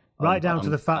 Yeah, right down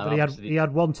to the fact that he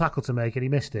had one tackle to make and he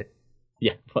missed it.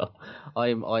 Yeah, well, I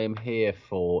am here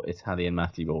for Italian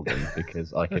Matthew Morgan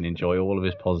because I can enjoy all of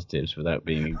his positives without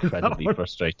being incredibly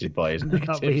frustrated by his negatives.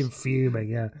 Not being fuming,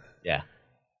 yeah. Yeah.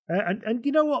 And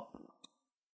you know what?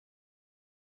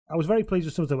 I was very pleased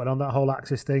with something that went on that whole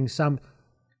Axis thing. Sam,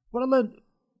 what I learned,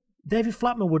 David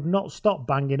Flatman would not stop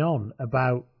banging on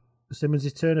about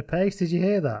Simmons' turn of pace. Did you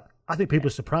hear that? I think people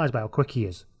are surprised by how quick he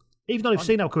is. Even though they've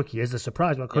seen how quick he is, they're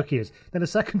surprised by how quick he is. Then the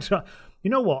second try, you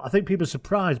know what? I think people are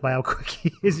surprised by how quick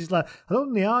he is. It's like, I don't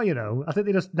think they are, I think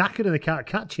they're just knackered and they can't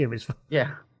catch him.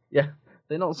 Yeah.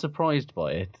 They're not surprised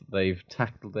by it. They've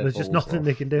tackled their There's just nothing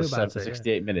they can do about it.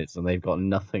 68 minutes and they've got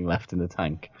nothing left in the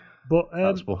tank. But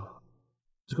to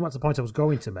come back to the point I was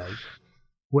going to make,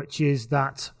 which is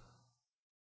that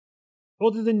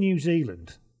other than New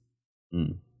Zealand,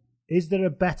 is there a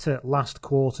better last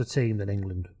quarter team than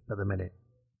England at the minute?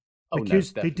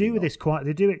 Because they do this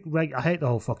I hate the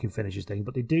whole fucking finishes thing,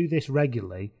 but they do this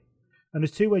regularly. And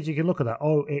there's two ways you can look at that.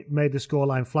 Oh, it made the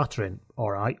scoreline flattering,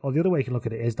 all right. Or the other way you can look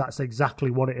at it is that's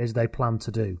exactly what it is they plan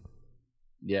to do.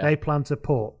 Yeah. They plan to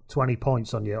put 20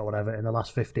 points on you or whatever in the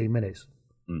last 15 minutes.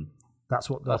 That's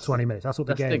 20 minutes. That's what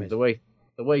the game is.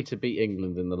 The way to beat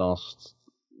England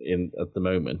at the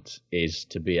moment is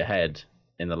to be ahead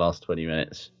in the last 20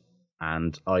 minutes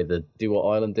and either do what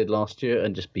Ireland did last year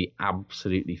and just be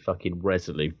absolutely fucking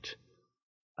resolute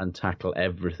and tackle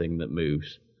everything that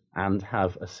moves. and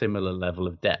have a similar level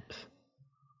of depth,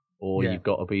 or you've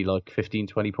got to be like 15,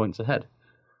 20 points ahead.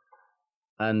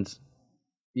 And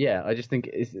yeah, I just think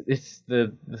it's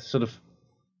the sort of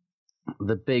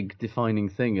the big defining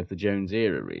thing of the Jones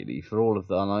era, really, for all of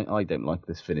that. And I don't like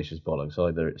this finish as bollocks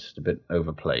either. It's a bit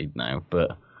overplayed now,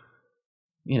 but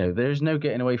there's no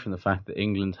getting away from the fact that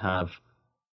England have,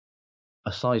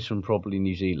 aside from probably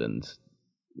New Zealand,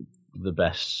 the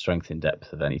best strength in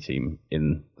depth of any team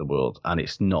in the world, and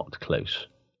it's not close.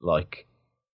 Like,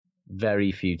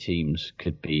 very few teams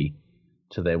could be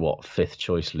to their fifth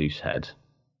choice loose head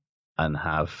and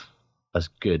have as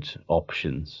good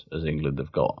options as England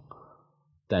have got,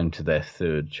 down to their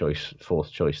third choice,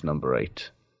 fourth choice, number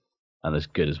 8, and as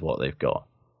good as what they've got.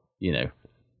 There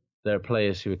are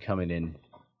players who are coming in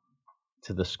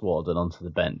to the squad and onto the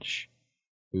bench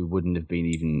who wouldn't have been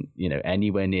even,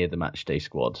 anywhere near the matchday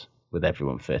squad with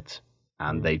everyone fit,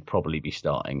 and they'd probably be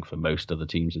starting for most other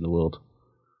teams in the world.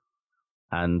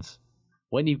 And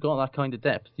when you've got that kind of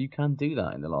depth, you can do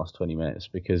that in the last 20 minutes,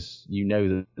 because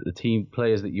that the team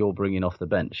players that you're bringing off the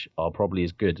bench are probably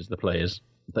as good as the players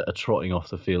that are trotting off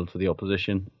the field for the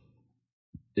opposition,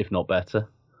 if not better.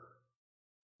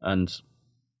 And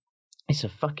it's a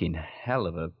fucking hell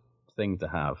of a thing to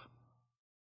have.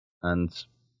 And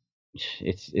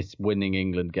it's winning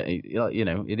England.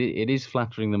 It is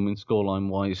flattering them in scoreline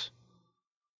wise,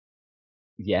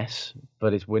 yes,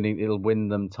 but it's winning. It'll win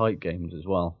them tight games as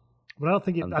well. But I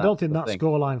don't think that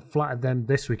scoreline flattered them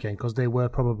this weekend, because they were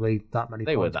probably that many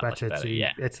points better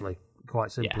to Italy,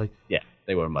 quite simply. Yeah,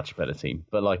 they were a much better team.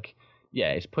 But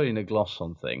it's putting a gloss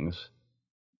on things,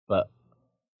 but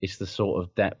it's the sort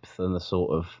of depth and the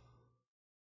sort of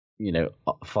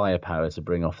firepower to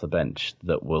bring off the bench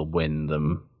that will win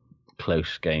them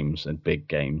close games and big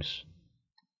games.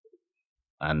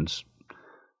 And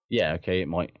yeah, okay, it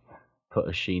might put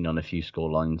a sheen on a few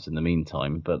score lines in the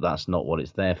meantime, but that's not what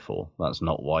it's there for. That's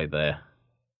not why they're...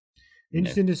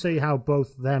 Interesting to see how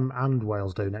both them and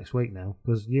Wales do next week now,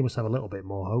 because you must have a little bit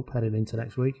more hope heading into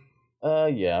next week.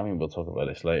 Yeah, I mean, we'll talk about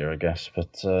this later, I guess,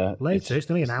 but... Later?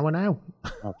 It's only an hour now.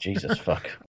 Oh, Jesus, fuck.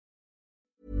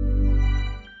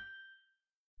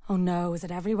 Oh no, is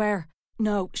it everywhere?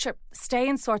 No, sure, stay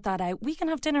and sort that out. We can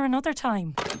have dinner another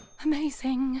time.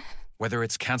 Amazing. Whether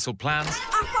it's cancelled plans...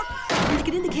 Need to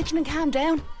get in the kitchen and calm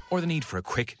down. Or the need for a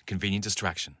quick, convenient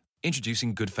distraction.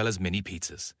 Introducing Goodfellas Mini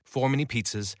Pizzas. 4 mini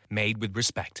pizzas made with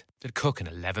respect that cook in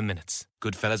 11 minutes.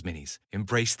 Goodfellas Minis.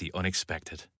 Embrace the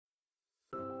unexpected.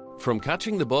 From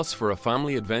catching the bus for a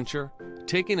family adventure,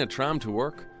 taking a tram to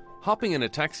work, hopping in a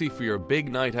taxi for your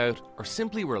big night out, or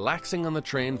simply relaxing on the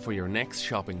train for your next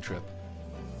shopping trip,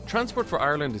 Transport for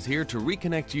Ireland is here to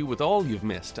reconnect you with all you've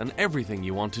missed and everything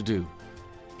you want to do.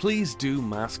 Please do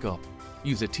mask up.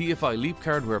 Use a TFI Leap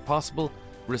card where possible,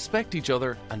 respect each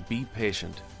other and be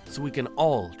patient, so we can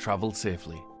all travel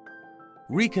safely.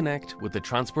 Reconnect with the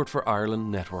Transport for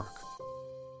Ireland network.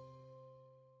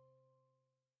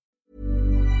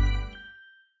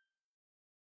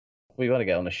 We got to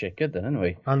get on the shit good then, haven't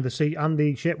we? And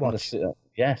the shit watch.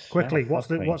 Yes. Quickly, what's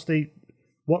the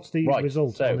right,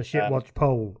 result on the shit watch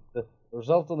poll? The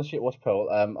result on the shit watch poll,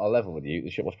 I'll level with you. The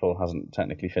shit watch poll hasn't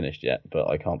technically finished yet, but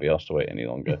I can't be asked to wait any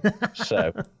longer.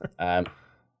 So, I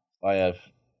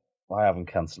haven't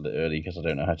cancelled it early because I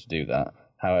don't know how to do that.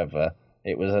 However,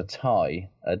 it was a tie,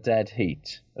 a dead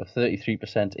heat of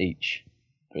 33% each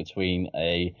between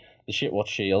the shit watch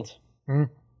shield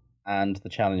and the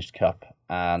challenged cup.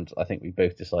 And I think we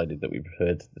both decided that we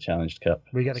preferred the challenged cup.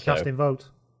 We get the casting vote.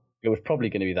 It was probably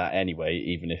going to be that anyway,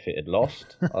 even if it had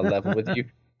lost. I'll level with you.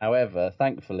 However,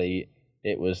 thankfully,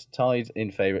 it was tied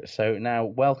in favourite. So now,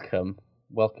 welcome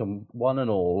one and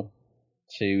all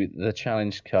to the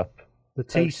Challenged Cup. The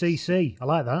TCC. I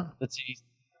like that. It's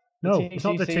not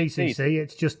the TCC.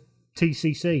 It's just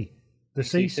TCC. The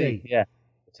CC. Yeah,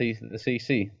 the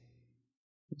CC.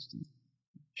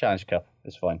 Challenge Cup.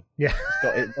 It's fine. Yeah.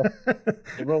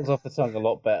 It rolls off the tongue a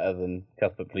lot better than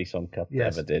Cuthbert Police-on Cup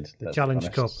ever did. The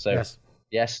Challenge Cup. So,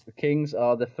 yes, the Kings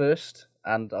are the first,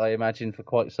 and I imagine for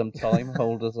quite some time,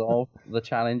 holders of the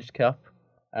Challenged Cup.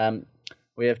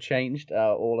 We have changed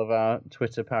all of our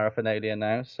Twitter paraphernalia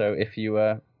now. So if you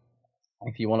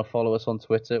want to follow us on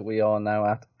Twitter, we are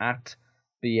now at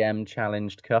BM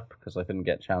Challenged Cup, because I couldn't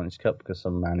get Challenged Cup because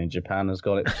some man in Japan has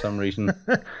got it for some reason.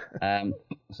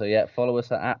 So yeah, follow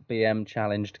us at BM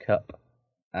Challenged Cup,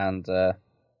 and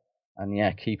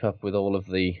yeah, keep up with all of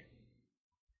the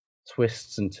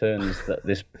twists and turns that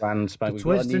this brand spank.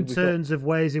 Twists and turns of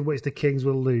ways in which the Kings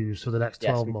will lose for the next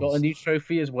 12 months. We've got a new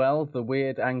trophy as well. The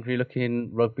weird,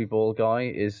 angry-looking rugby ball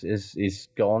guy is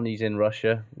gone. He's in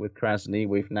Russia with Krasny.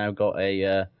 We've now got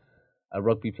a a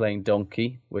rugby playing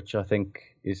donkey, which I think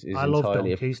is I love entirely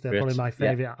donkeys. They're probably my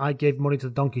favourite. Yeah. I give money to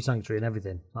the donkey sanctuary and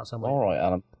everything. That's how much. All right,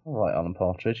 Alan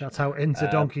Partridge. That's how into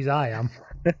donkeys I am.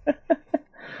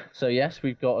 So yes,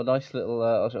 we've got a nice little.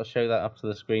 I'll show that up to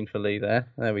the screen for Lee.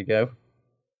 There we go.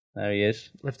 There he is.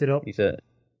 Lift it up.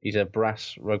 He's a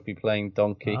brass rugby playing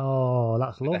donkey. Oh,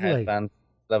 that's lovely. Headband.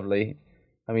 Lovely.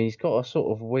 I mean, he's got a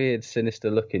sort of weird,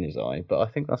 sinister look in his eye, but I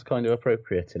think that's kind of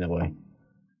appropriate in a way.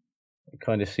 It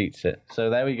kind of suits it. So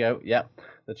there we go. Yep.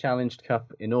 The Challenged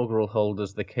Cup inaugural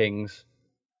holders, the Kings.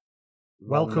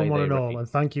 Welcome one and all, and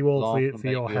thank you all for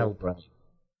your help.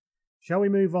 Shall we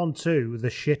move on to the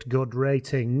shit good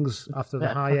ratings after the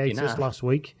hiatus last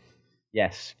week?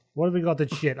 Yes. What have we got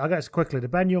that shit? I'll get it quickly. The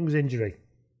Ben Youngs injury.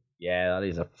 Yeah, that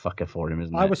is a fucker for him,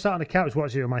 isn't it? I was sat on the couch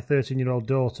watching it with my 13-year-old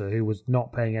daughter, who was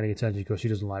not paying any attention because she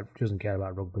doesn't care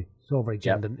about rugby. It's all very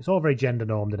gender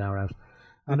normed in our house.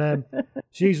 And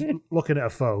she's looking at her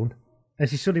phone, and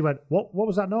she suddenly went, "What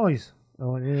was that noise?" I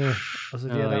went, "Yeah." I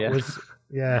said,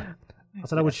 "Yeah, I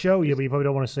said, "I would show you, but you probably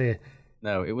don't want to see it."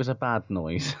 No, it was a bad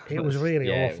noise. It was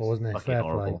really awful, wasn't it? Fair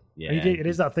horrible. play. Yeah, it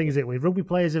is that thing, is it? When rugby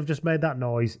players have just made that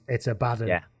noise, it's a bad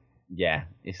one. Yeah.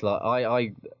 It's like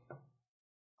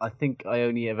I think I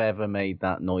only have ever made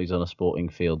that noise on a sporting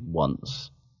field once,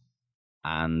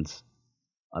 and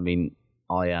I mean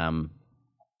I am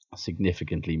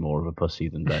significantly more of a pussy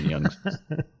than Ben Youngs.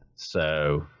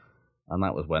 So, and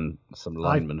that was when some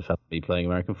lineman felt me playing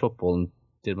American football and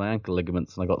did my ankle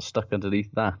ligaments, and I got stuck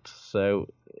underneath that. So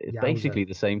it's basically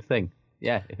the same thing.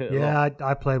 Yeah, it hurt a lot.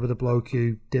 I played with a bloke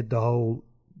who did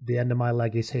the end of my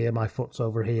leg is here, my foot's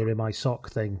over here in my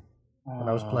sock thing. And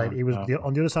I was playing. He was on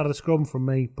the other side of the scrum from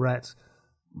me, Brett.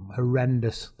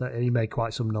 Horrendous. That he made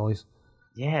quite some noise.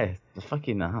 Yeah, the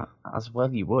fucking as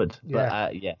well you would.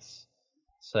 But yes.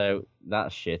 So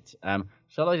that's shit.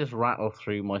 Shall I just rattle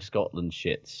through my Scotland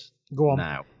shits? Go on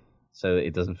now, so that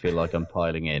it doesn't feel like I'm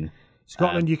piling in.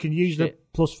 Scotland, you can use the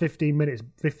plus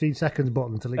 15 seconds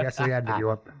button until it gets to the end if you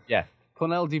want. Yeah.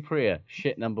 Cornell Dupree,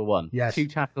 shit number 1. Yes. 2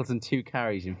 tackles and 2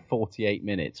 carries in 48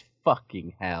 minutes.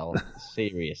 Fucking hell.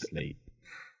 Seriously.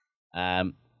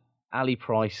 Ali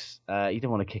Price, you don't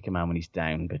want to kick him out when he's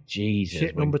down, but Jesus.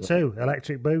 Shit number 2,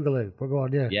 Electric Boogaloo. Go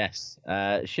on, yeah. Yes.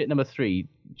 Shit number 3,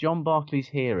 John Barclay's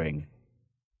hearing.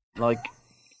 Like,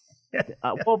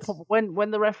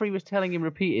 when the referee was telling him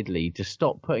repeatedly to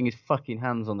stop putting his fucking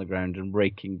hands on the ground and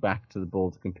raking back to the ball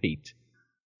to compete.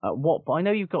 I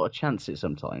know you've got to chance it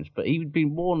sometimes, but he'd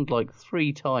been warned like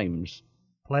 3 times.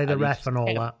 Play the ref and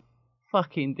all that.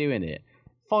 Fucking doing it.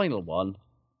 Final one,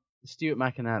 Stuart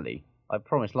McAnally. I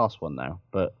promise last one now,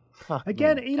 but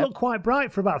again, he looked quite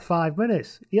bright for about 5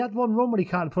 minutes. He had one run when he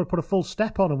kind of put a full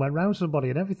step on and went round somebody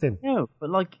and everything. No, but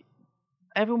like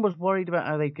everyone was worried about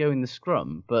how they'd go in the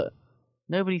scrum, but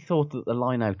nobody thought that the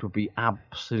line out would be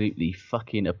absolutely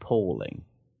fucking appalling.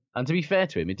 And to be fair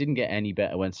to him, it didn't get any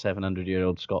better when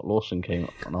 700-year-old Scott Lawson came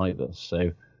on either.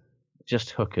 So,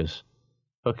 just hookers.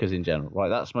 Hookers in general. Right,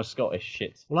 that's my Scottish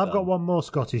shit. Well, I've got one more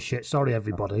Scottish shit, sorry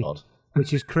everybody,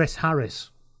 which is Chris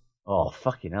Harris. Oh,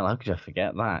 fucking hell, how could I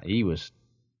forget that? He was...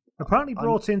 Apparently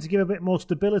brought in to give a bit more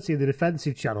stability in the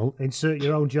defensive channel. Insert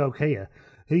your own joke here.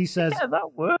 He says... Yeah,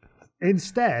 that worked.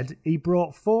 Instead, he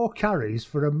brought 4 carries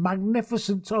for a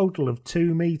magnificent total of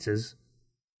 2 metres.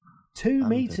 2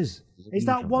 metres? Is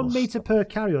that 1 metre per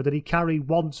carry, or did he carry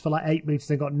once for like 8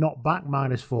 metres and got knocked back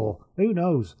 -4? Who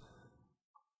knows?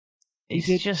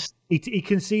 He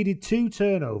conceded 2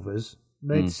 turnovers,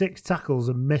 made 6 tackles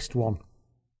and missed 1.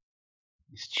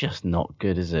 It's just not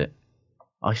good, is it?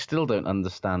 I still don't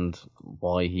understand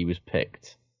why he was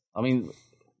picked. I mean...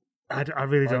 I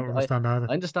really don't understand either.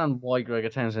 I understand why Gregor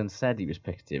Townsend said he was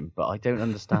picked him, but I don't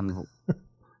understand...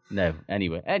 No,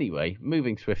 anyway,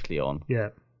 moving swiftly on. Yeah.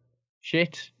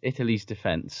 Shit, Italy's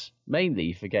defence,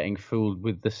 mainly for getting fooled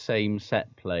with the same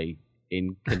set play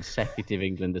in consecutive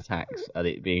England attacks, and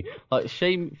it being like,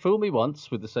 fool me once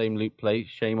with the same loop play,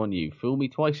 shame on you. Fool me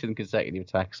twice in consecutive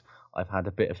attacks, I've had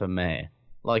a bit of a mare.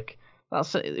 Like,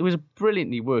 it was a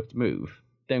brilliantly worked move,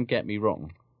 don't get me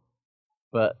wrong.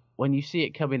 But when you see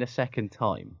it coming a second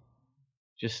time,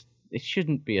 it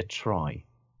shouldn't be a try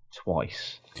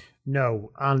twice.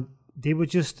 No, and they were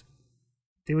just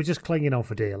clinging on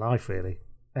for dear life, really,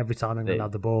 every time England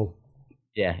had the ball.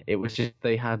 Yeah, it was just,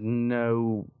 they had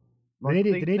no... They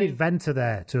needed Venter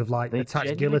there to have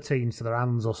attached guillotines to their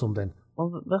hands or something.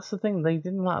 Well, that's the thing. They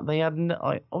didn't. They had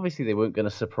obviously they weren't going to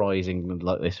surprise England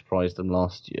like they surprised them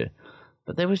last year,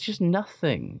 but there was just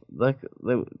nothing. Like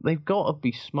they've got to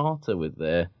be smarter with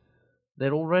they're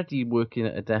already working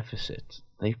at a deficit.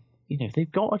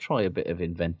 They've got to try a bit of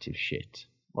inventive shit.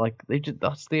 Like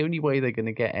that's the only way they're going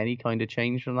to get any kind of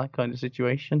change from that kind of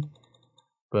situation.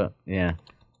 But yeah.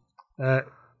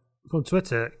 From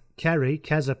Twitter, Kerry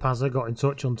Kezapazza got in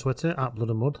touch on Twitter at Blood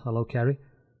and Mud. Hello, Kerry,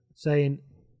 saying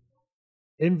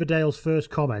Inverdale's first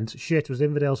comment. Shit was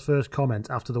Inverdale's first comment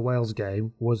after the Wales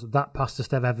game was that Pastor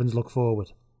Steve Evans look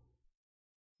forward,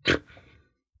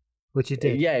 which he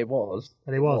did. Yeah, it was.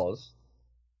 And it was.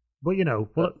 But you know,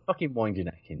 fucking wind your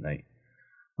neck in, mate.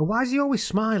 And why is he always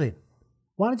smiling?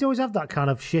 Why does he always have that kind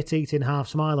of shit-eating half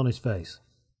smile on his face?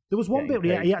 There was one bit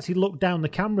where he actually looked down the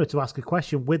camera to ask a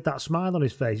question with that smile on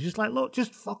his face. He's just like, look,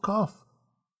 just fuck off.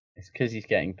 It's because he's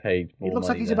getting paid more. It looks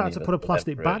like he's about to put a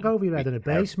plastic bag over your head in a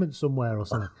basement somewhere or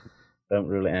something. Don't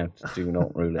rule it out. Do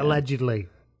not rule it out. Allegedly.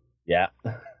 Yeah.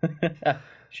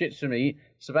 Shit for me.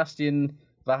 Sebastian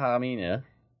Vahamina.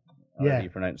 How do you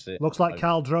pronounce it? Looks like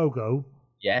Khal Drogo.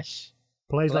 Yes.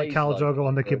 Plays like Khal Drogo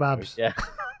on the kebabs. Yeah.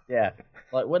 Yeah.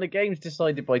 Like, when a game's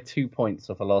decided by 2 points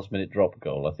off a last-minute drop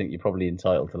goal, I think you're probably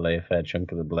entitled to lay a fair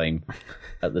chunk of the blame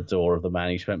at the door of the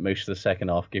man who spent most of the second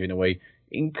half giving away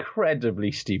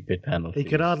incredibly stupid penalties. He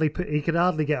could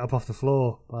hardly get up off the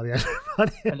floor by the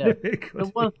end. Of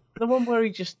it. The one where he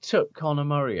just took Conor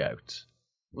Murray out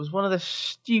was one of the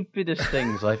stupidest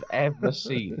things I've ever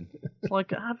seen.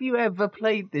 Like, have you ever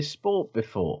played this sport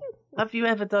before? Have you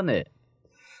ever done it?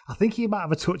 I think he might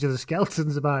have a touch of the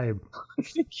skeletons about him. I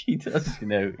think he does, you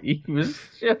know. He was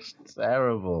just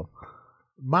terrible.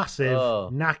 Massive,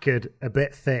 knackered, a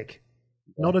bit thick.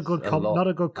 Yes, not a good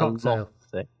cocktail.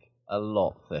 A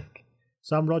lot thick.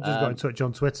 Sam Rogers got in touch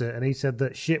on Twitter and he said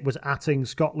that shit was atting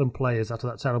Scotland players after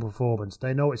that terrible performance.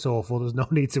 They know it's awful. There's no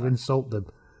need to insult them.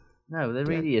 No, there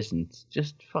really isn't.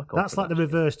 Just fuck off. That's like the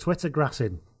reverse Twitter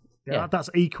grassing. Yeah. That's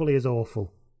equally as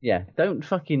awful. Yeah, don't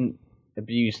fucking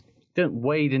abuse... Don't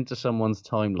wade into someone's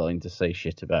timeline to say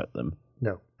shit about them.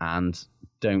 No. And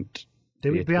don't...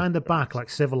 Do it behind the back like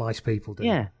civilised people do.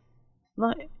 Yeah.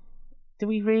 Like, do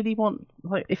we really want...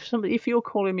 Like, if you're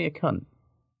calling me a cunt,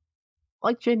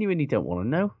 I genuinely don't want to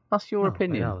know. That's your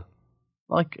opinion.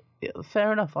 Like,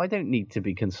 fair enough. I don't need to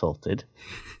be consulted.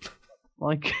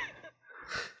 Like,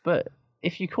 but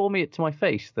if you call me it to my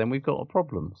face, then we've got a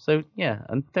problem. So, yeah,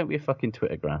 and don't be a fucking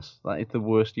Twitter grass. That is the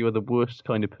worst. You are the worst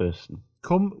kind of person.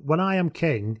 When I am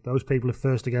king, those people are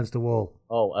first against the wall.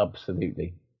 Oh,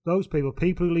 absolutely. Those people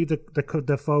who leave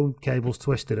their phone cables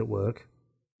twisted at work.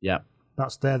 Yeah.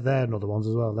 They're another ones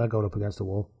as well. They're going up against the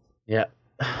wall. Yeah.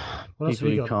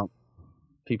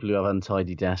 People who have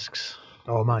untidy desks.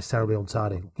 Oh, mine's terribly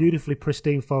untidy. Beautifully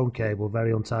pristine phone cable,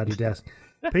 very untidy desk.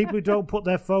 People who don't put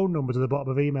their phone numbers at the bottom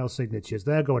of email signatures,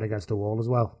 they're going against the wall as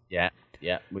well. Yeah.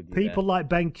 People like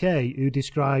Ben Kay who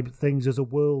describe things as a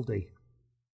worldie.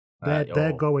 They're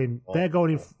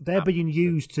being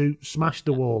used to smash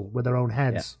the wall with their own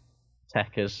heads. Yeah.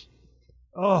 Techers.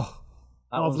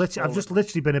 I've just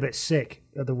literally been a bit sick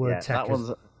at the word techers. That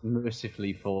one's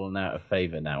mercifully fallen out of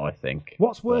favour now, I think.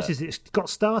 What's worse is it's got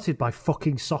started by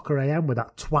fucking Soccer AM with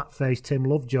that twat-faced Tim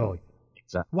Lovejoy.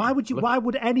 Exactly. Why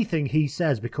would anything he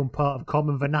says become part of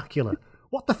common vernacular?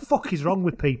 What the fuck is wrong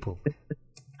with people?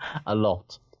 A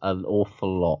lot. An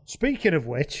awful lot. Speaking of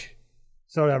which...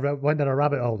 Sorry, I went down a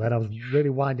rabbit hole then. I was really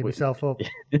winding myself up.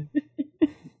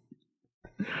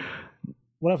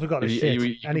 What else have we got to shit?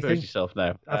 You compose yourself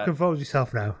now. I've composed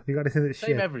myself now. Have you got anything that's shit?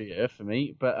 Same every year for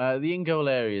me, but the in-goal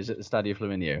areas at the Stadio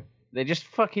Flaminio, they're just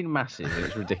fucking massive and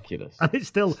it's ridiculous. And it's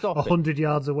still 100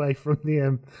 yards away from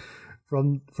the...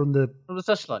 From the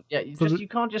touchline. Yeah, you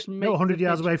can't just make... 100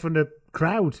 yards away from the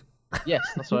crowd. Yes,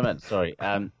 that's what I meant, sorry.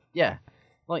 Yeah.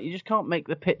 Like, you just can't make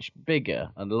the pitch bigger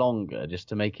and longer just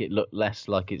to make it look less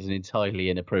like it's an entirely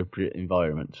inappropriate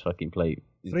environment to fucking play.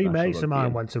 3 mates of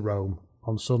mine went to Rome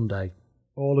on Sunday,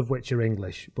 all of which are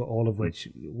English, but all of which,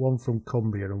 one from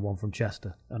Cumbria and one from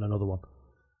Chester, and another one.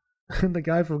 And the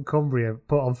guy from Cumbria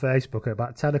put on Facebook at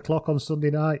about 10 o'clock on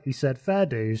Sunday night, he said, fair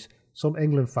dues, some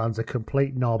England fans are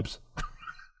complete knobs.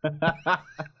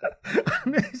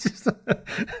 It's just,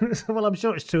 well, I'm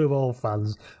sure it's true of all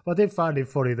fans. But I did find it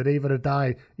funny that even a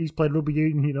guy, he's played rugby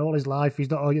union all his life.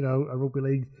 He's not, a rugby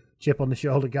league chip on the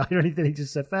shoulder guy or anything. He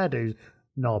just said, fair dues,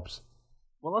 knobs.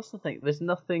 Well, that's the thing. There's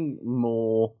nothing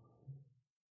more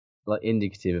like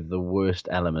indicative of the worst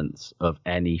elements of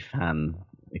any fan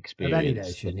experience. Of any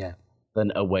nation, yeah.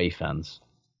 Than away fans.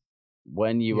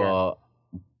 When you are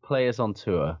players on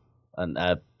tour and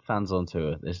fans on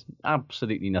tour, there's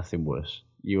absolutely nothing worse.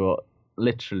 You are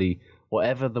literally,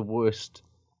 whatever the worst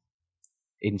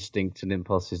instinct and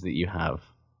impulses that you have,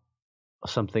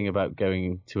 something about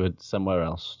going to somewhere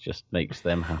else just makes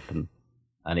them happen,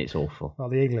 and it's awful. Well,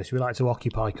 the English, we like to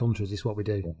occupy countries, is what we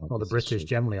do. Well, the British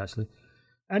generally, actually.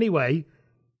 Anyway,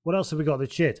 What else have we got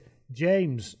that's shit?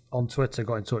 James on Twitter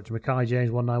got in touch, Mackay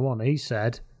James 191. He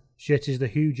said, shit is the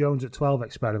Hugh Jones at 12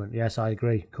 experiment. Yes, I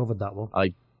agree. Covered that one.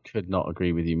 I could not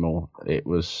agree with you more. It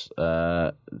was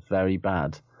very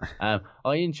bad.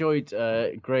 I enjoyed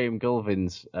Graham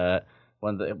Gulvin's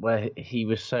one where he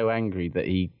was so angry that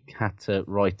he had to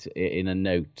write it in a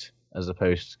note as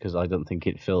opposed, because I don't think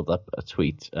it filled up a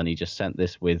tweet, and he just sent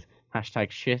this with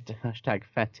hashtag shit, hashtag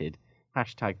fetid,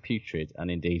 hashtag putrid, and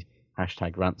indeed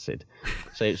hashtag rancid.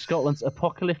 So Scotland's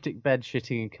apocalyptic bed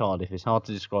shitting in Cardiff is hard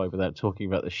to describe without talking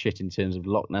about the shit in terms of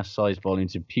Loch Ness-sized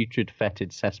volumes of putrid,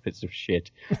 fetid cesspits of shit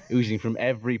oozing from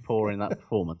every pore in that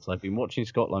performance. I've been watching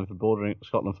Scotland for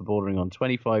bordering on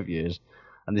 25 years,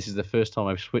 and this is the first time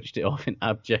I've switched it off in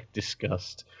abject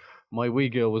disgust. My wee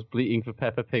girl was bleating for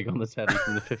Peppa Pig on the telly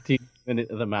from the 15th minute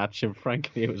of the match, and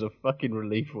frankly, it was a fucking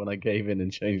relief when I gave in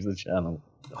and changed the channel.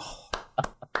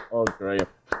 Oh, Graham.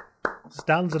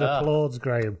 Stands and applauds,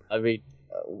 Graham. I mean,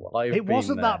 it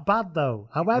wasn't that bad, though.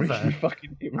 However,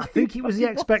 I think it was the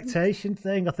expectation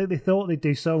thing. I think they thought they'd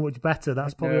do so much better.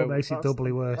 That's probably what makes it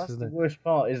doubly worse, isn't it? That's the worst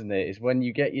part, isn't it? Is when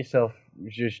you get yourself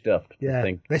zhuzhed up. Yeah,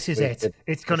 think, this is it.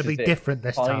 It's going to be different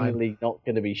this time. Finally not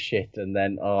going to be shit, and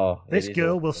then, this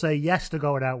girl will say yes to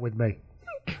going out with me.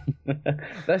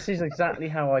 This is exactly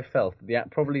how I felt.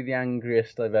 Probably the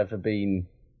angriest I've ever been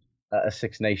at a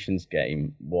Six Nations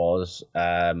game was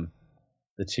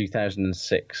the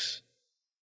 2006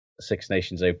 Six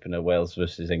Nations opener, Wales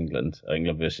versus England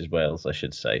versus Wales, I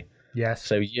should say. Yes.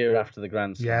 So a year after the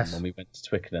Grand Slam, when we went to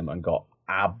Twickenham and got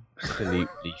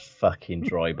absolutely fucking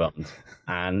dry bummed,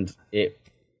 and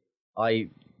I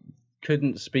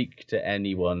couldn't speak to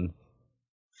anyone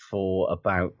for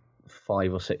about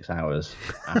 5 or 6 hours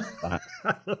after that.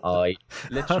 I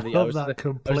love that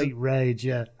complete rage.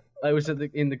 Yeah. I was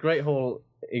in the Great Hall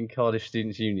in Cardiff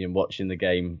Students' Union watching the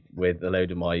game with a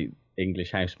load of my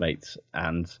English housemates,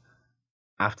 and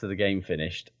after the game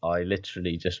finished, I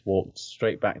literally just walked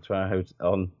straight back to our house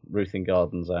on Ruthven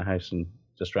Gardens, our house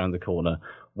just round the corner,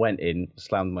 went in,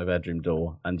 slammed my bedroom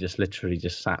door, and just literally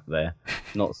just sat there,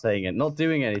 not saying it, not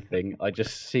doing anything. I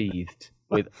just seethed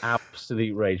with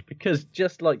absolute rage, because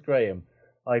just like Graham,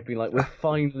 I'd been like, we're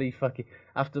finally fucking...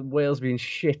 After Wales being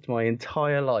shit my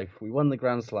entire life, we won the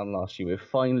Grand Slam last year, we're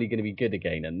finally going to be good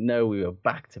again, and no, we were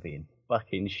back to being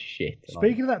fucking shit.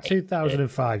 Speaking of that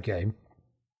 2005 game,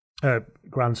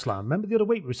 Grand Slam, remember the other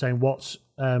week we were saying, what's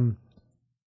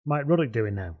Mike Ruddock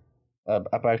doing now?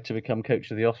 About to become coach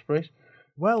of the Ospreys?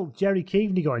 Well, Jerry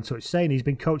Keaveney got in touch saying he's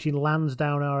been coaching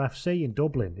Lansdowne RFC in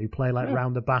Dublin, who play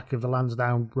round the back of the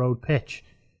Lansdowne Road pitch.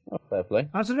 Oh, fair play.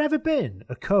 Has there ever been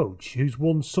a coach who's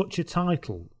won such a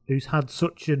title, who's had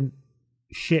such a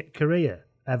shit career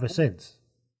ever since?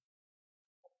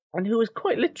 And who was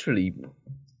quite literally,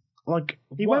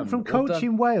 he went from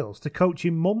coaching Wales to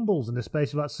coaching Mumbles in the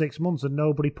space of about 6 months, and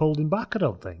nobody pulled him back, I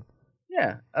don't think.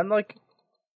 Yeah, and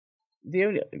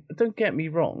don't get me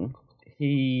wrong,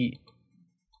 he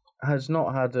has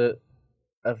not had a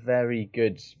very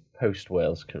good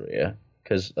post-Wales career,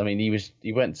 because, I mean,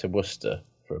 he went to Worcester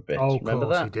for a bit. Oh, remember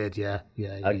of course that? He did, yeah.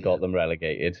 And got them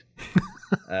relegated.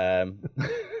 And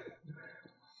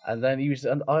then he was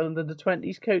an Ireland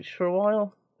under-20s coach for a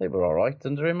while. They were all right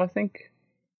under him, I think.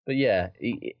 But yeah,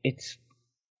 it's...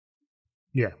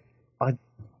 Yeah.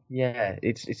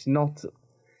 It's not...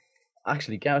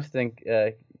 Actually, Gareth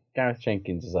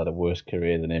Jenkins has had a worse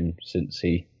career than him since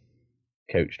he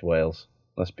coached Wales.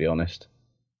 Let's be honest.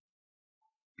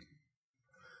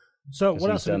 So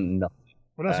what else?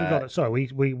 What else have we got? Sorry,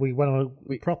 we went on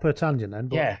a proper tangent then.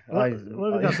 But yeah. What have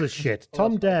we got to this shit?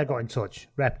 Tom Dare got in touch.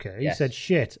 Repka. He said,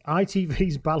 shit,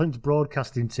 ITV's balanced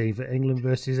broadcasting team for England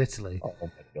versus Italy. Oh my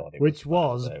God, which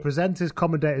was presenters,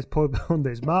 commentators,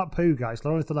 pundits, Mark Pougeis,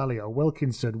 Lawrence Dallaglio,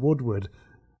 Wilkinson, Woodward,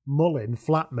 Mullin,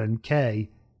 Flatman,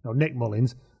 Nick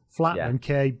Mullins, Flatman,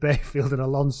 Kay, Bayfield and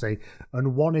Alonso,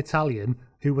 and one Italian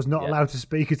who was not allowed to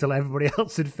speak until everybody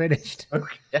else had finished.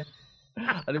 Okay.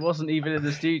 And it wasn't even in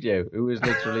the studio. It was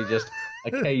literally just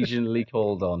occasionally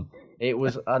called on. It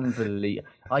was unbelievable.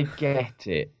 I get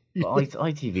it. But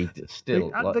ITV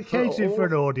still... They're catering for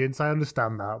an audience, I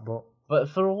understand that, but... But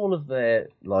for all of their...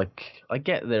 I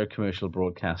get they're a commercial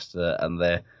broadcaster and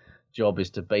their job is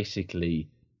to basically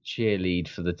cheerlead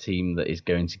for the team that is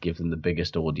going to give them the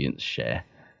biggest audience share.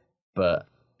 But...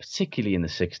 particularly in the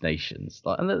Six Nations.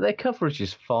 And their coverage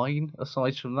is fine,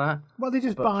 aside from that. Well, they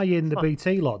just buy in the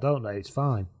BT lot, don't they? It's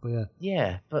fine. But yeah.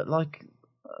 Yeah, but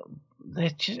they're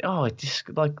just...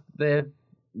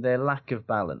 their lack of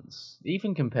balance,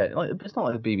 even compared... it's not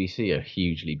like the BBC are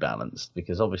hugely balanced,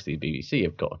 because obviously the BBC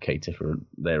have got to cater for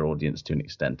their audience to an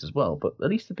extent as well, but at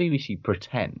least the BBC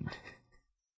pretend.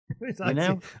 You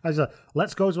know?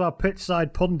 Let's go to our pitch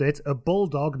side pundit, a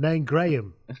bulldog named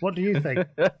Graham. What do you think?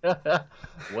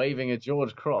 Waving a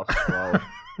George Cross while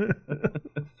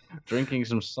drinking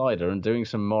some cider and doing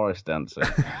some Morris dancing.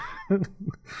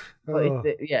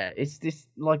 It's this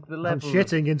like the level. I'm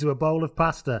shitting into a bowl of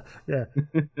pasta. Yeah.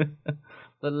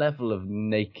 The level of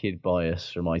naked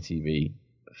bias from ITV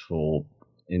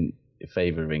in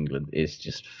favour of England is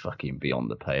just fucking beyond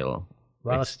the pale.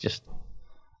 Well, it's just.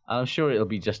 I'm sure it'll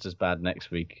be just as bad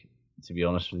next week, to be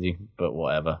honest with you. But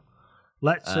whatever.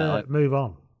 Let's move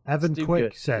on. Evan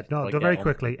Quick said, very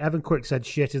quickly. Evan Quick said,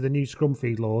 "Shit is the new scrum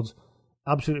feed lords.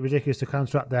 Absolutely ridiculous to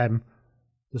counteract them.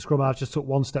 The scrum halves just took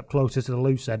one step closer to the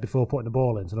loose end before putting the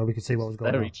ball in, so nobody could see what was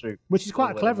going on." Very true. Which is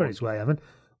quite clever in its way, Evan.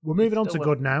 We're moving on to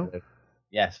good now.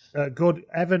 Yes. Good.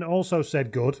 Evan also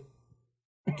said good.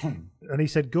 And he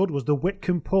said good was the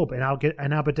Whitcomb pub in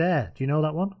Aberdare. Do you know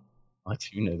that one? I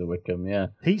do know the Wickham, yeah.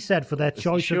 He said for their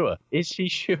choice of... Is he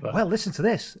sure? Well, listen to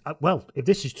this. If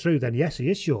this is true, then yes, he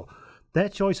is sure. Their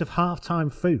choice of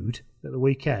half-time food at the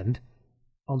weekend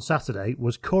on Saturday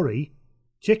was curry,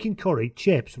 chicken curry,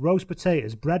 chips, roast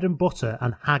potatoes, bread and butter,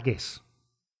 and haggis.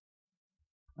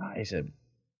 That is a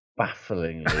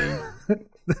bafflingly...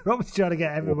 They're always trying to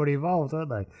get everybody involved,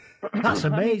 aren't they? That's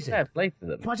amazing. Fair play to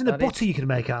them. Imagine the butter you can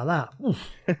make out of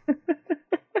that.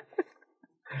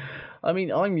 I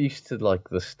mean, I'm used to like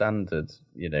the standard,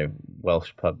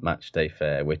 Welsh pub match day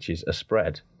fare, which is a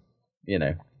spread,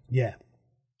 Yeah.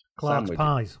 Clark's sandwiches.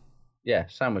 pies. Yeah,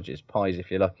 sandwiches, pies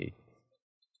if you're lucky.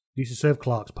 Used to serve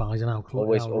Clark's pies and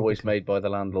always made by the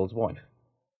landlord's wife.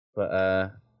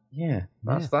 But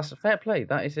that's a fair play.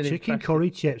 That is an chicken curry,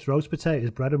 chips, roast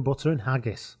potatoes, bread and butter, and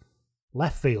haggis.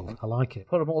 Left field, I like it.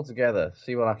 Put them all together,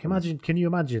 see what happens. Can you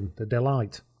imagine the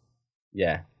delight?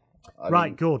 Yeah. I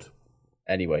mean, good.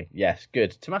 Anyway, yes,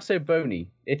 good. Tommaso Boni,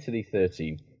 Italy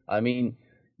 13. I mean...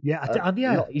 He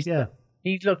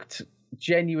looked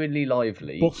genuinely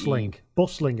lively. Bustling,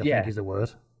 I think is the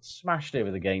word. Smashed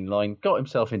over the gain line, got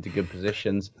himself into good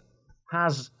positions,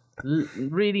 has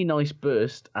really nice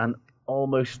burst and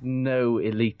almost no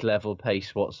elite level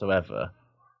pace whatsoever.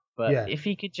 But if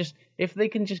they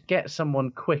can just get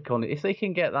someone quick on it, if they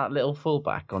can get that little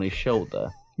fullback on his shoulder...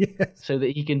 Yes. So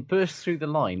that he can burst through the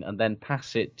line and then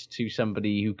pass it to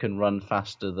somebody who can run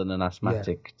faster than an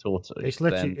asthmatic tortoise. It's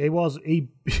literally,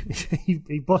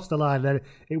 he bust the line, then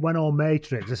it went all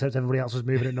Matrix, except everybody else was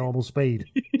moving at normal speed.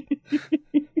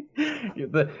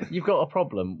 You've got a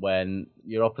problem when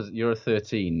you're a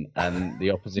 13 and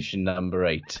the opposition number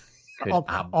 8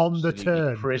 on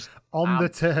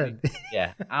the turn.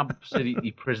 Yeah,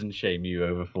 absolutely prison shame you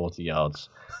over 40 yards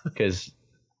because.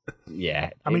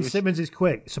 Yeah, I mean Simmons is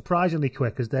quick, surprisingly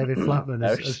quick, as David Flatman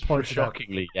has pointed out.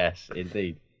 Shockingly, yes,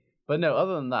 indeed. But no,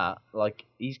 other than that,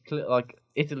 he's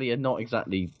Italy are not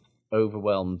exactly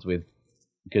overwhelmed with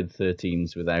good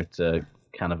 13s without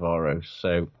Cannavaro.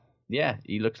 So yeah,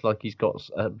 he looks like he's got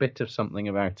a bit of something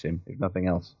about him, if nothing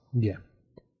else. Yeah.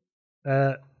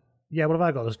 What have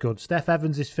I got that's good? Steph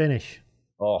Evans' finish.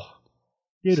 Oh,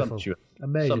 beautiful, sumptuous.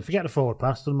 Amazing. Forget the forward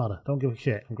pass, doesn't matter. Don't give a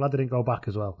shit. I'm glad they didn't go back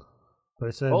as well.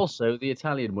 But also, the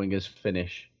Italian winger's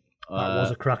finish. That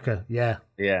was a cracker, yeah.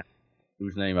 Yeah,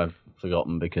 whose name I've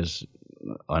forgotten because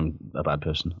I'm a bad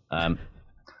person.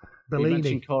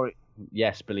 Bellini.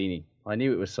 Yes, Bellini. I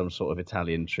knew it was some sort of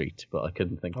Italian treat, but I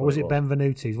couldn't think of it. Or was it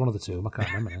Benvenuti? One of the two. I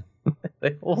can't remember now.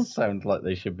 They all sound like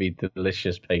they should be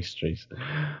delicious pastries.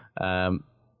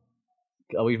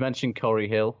 We've mentioned Corey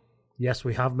Hill. Yes,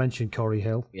 we have mentioned Corey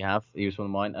Hill. We have. He was one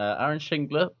of mine. Aaron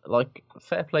Shingler,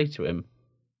 fair play to him.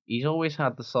 He's always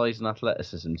had the size and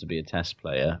athleticism to be a test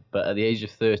player, but at the age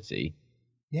of 30...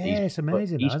 Yeah, it's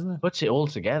amazing, isn't it? He puts it all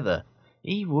together.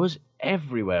 He was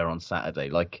everywhere on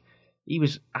Saturday. He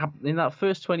was... In that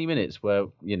first 20 minutes where,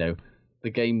 the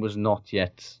game was not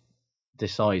yet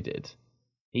decided,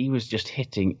 he was just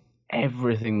hitting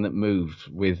everything that moved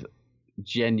with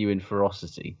genuine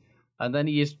ferocity. And then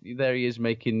he is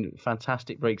making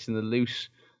fantastic breaks in the loose,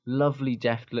 lovely,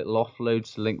 deft little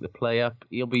offloads to link the play up.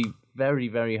 He'll be very,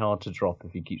 very hard to drop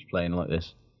if he keeps playing like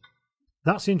this.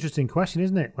 That's an interesting question,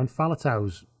 isn't it? When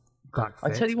Faletau's back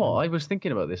fit. I tell you what, I was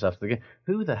thinking about this after the game.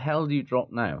 Who the hell do you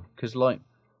drop now? Because you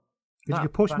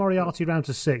could push Moriarty round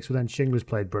to 6, but then Shingler's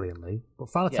played brilliantly. But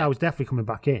Faletau is definitely coming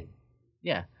back in.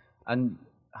 Yeah, and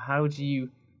how do you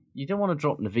don't want to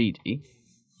drop Navidi,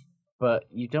 but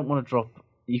you don't want to drop...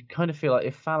 You kind of feel like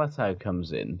if Faletau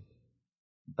comes in,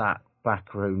 that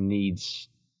back row needs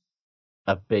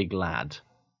a big lad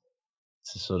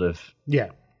to sort of... Yeah.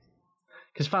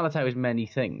 Because Faletau is many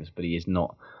things, but he is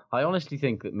not. I honestly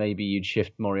think that maybe you'd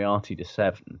shift Moriarty to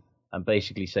 7 and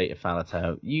basically say to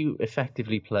Faletau, you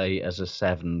effectively play as a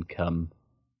 7 come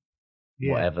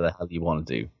whatever the hell you want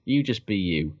to do. You just be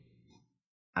you.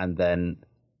 And then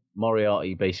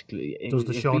Moriarty basically... Does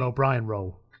the Sean O'Brien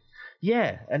role.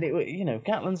 Yeah, and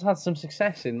Gatland's had some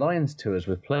success in Lions tours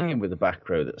with playing with a back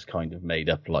row that's kind of made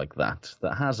up like that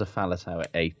has a Faletau at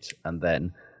 8 and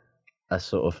then a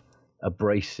sort of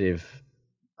abrasive,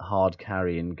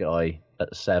 hard-carrying guy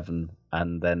at 7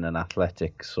 and then an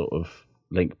athletic sort of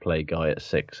link play guy at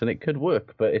 6. And it could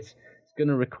work, but it's going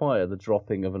to require the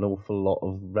dropping of an awful lot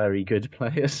of very good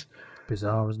players.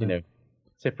 Bizarre, isn't it?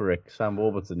 Tipperick, Sam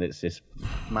Warburton, it's just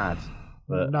mad.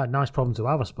 But... nice problem to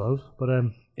have, I suppose. But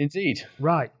Indeed.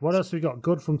 Right, what else have we got?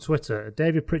 Good from Twitter.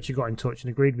 David Pritchard got in touch and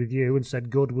agreed with you and said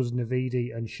good was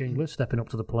Navidi and Shingler stepping up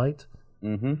to the plate.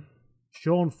 Mm-hmm.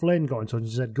 Sean Flynn got in touch and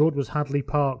said good was Hadley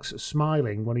Parks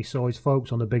smiling when he saw his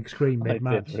folks on the big screen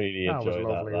mid-match. I did really enjoy that.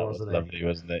 Lovely, that was lovely,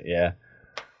 wasn't it? Yeah.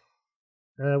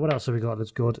 What else have we got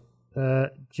that's good?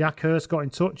 Jack Hurst got in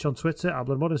touch on Twitter.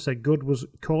 Abland Mud and said good was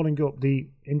calling up the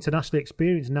internationally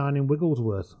experienced 9 in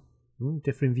Wigglesworth.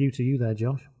 Differing view to you there,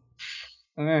 Josh.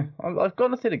 I've got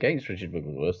nothing against Richard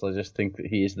Wigglesworth. I just think that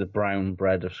he is the brown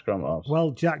bread of scrum halves.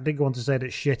 Well, Jack did go on to say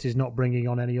that shit is not bringing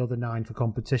on any other 9 for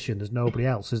competition. There's nobody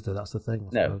else, is there? That's the thing.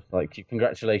 No,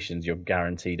 congratulations, you're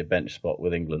guaranteed a bench spot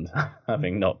with England,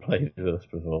 having not played with us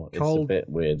before. It's a bit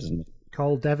weird, isn't it?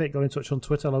 Cole Devitt got in touch on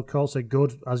Twitter. Hello, Cole. Said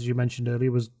good, as you mentioned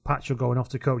earlier, was Patchell going off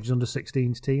to coach his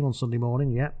under-16s team on Sunday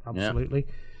morning. Yeah, absolutely.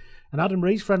 Yeah. And Adam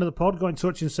Rees, friend of the pod, got in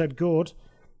touch and said good.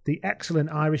 The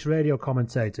excellent Irish radio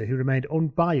commentator who remained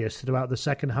unbiased throughout the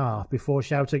second half before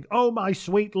shouting, "Oh my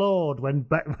sweet lord," when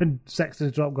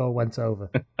Sexton's drop goal went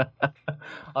over.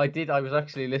 I was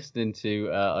actually listening to,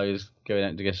 I was going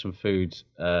out to get some food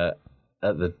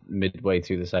at the midway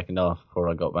through the second half before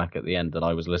I got back at the end, and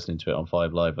I was listening to it on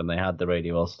 5 Live, and they had the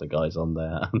Radio Ulster guys on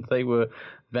there, and they were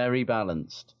very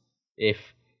balanced, if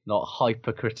not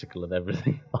hypercritical of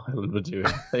everything Ireland were doing.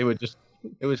 They were just...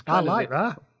 It was kind I like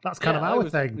that. That's kind of our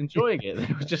thing. Enjoying it.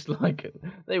 They were just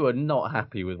they were not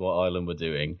happy with what Ireland were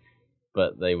doing,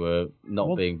 but they were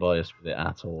not being biased with it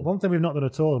at all. One thing we've not done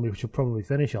at all, and we should probably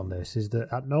finish on this, is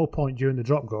that at no point during the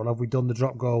drop goal have we done the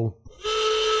drop goal.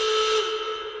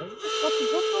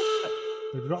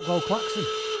 The drop goal klaxon.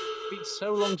 It's been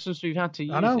so long since we've had to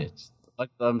use it.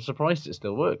 I'm surprised it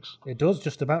still works. It does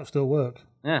just about still work.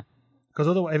 Yeah. Because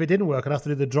otherwise, if it didn't work, I'd have to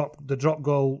do the drop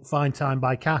goal fine time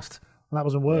by cast. And that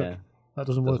doesn't work. Yeah. That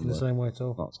doesn't work in the same way at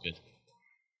all. That's good.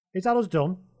 Is that us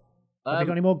done? Have you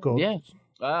got any more good? Yeah.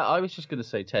 I was just going to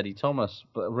say Teddy Thomas,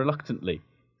 but reluctantly.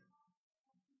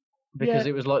 Because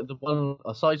it was like the one,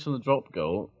 aside from the drop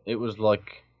goal, it was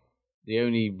like the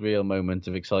only real moment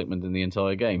of excitement in the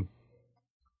entire game.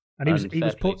 And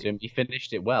he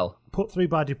finished it well. Put through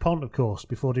by Dupont, of course,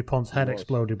 before Dupont's head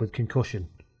exploded with concussion.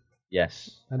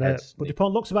 Yes. And but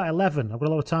Dupont looks about 11. I've got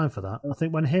a lot of time for that. I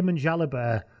think when him and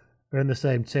Jalabert are in the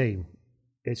same team,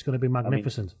 it's going to be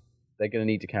magnificent. They're going to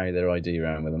need to carry their ID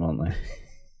around with them, aren't they?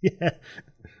 Yeah.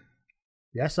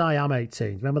 Yes, I am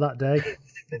 18. Remember that day?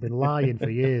 I've been lying for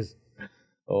years.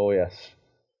 Oh, yes.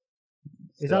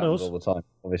 Is that us? All the time,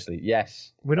 obviously.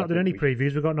 Yes. We're not doing any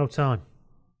previews. We've got no time.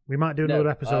 We might do another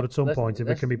episode at some point if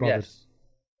we can be bothered. Yes.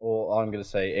 Or I'm going to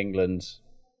say England,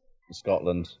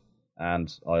 Scotland,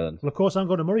 and Ireland. Well, of course, I'm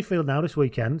going to Murrayfield now this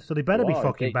weekend, so they better be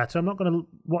fucking better. I'm not going to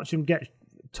watch them get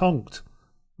tonked.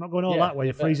 I'm not going all that way.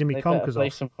 You're freezing me conkers off. Play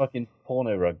some fucking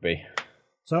porno rugby.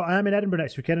 So I am in Edinburgh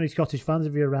next weekend. Any Scottish fans,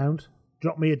 if you're around,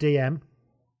 drop me a DM.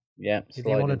 Yeah, if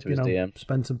you want to,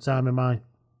 spend some time in my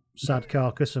sad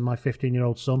carcass and my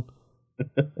 15-year-old son.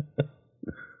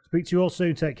 Speak to you all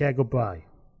soon. Take care. Goodbye.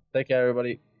 Take care,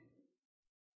 everybody.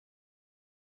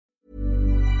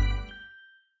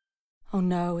 Oh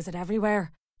no, is it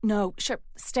everywhere? No, sure,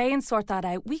 stay and sort that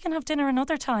out. We can have dinner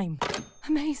another time.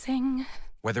 Amazing.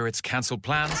 Whether it's cancelled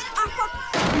plans...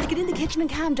 Need to get in the kitchen and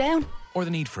calm down. Or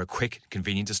the need for a quick,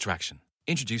 convenient distraction.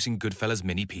 Introducing Goodfellas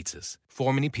Mini Pizzas.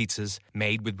 4 mini pizzas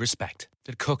made with respect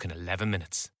that cook in 11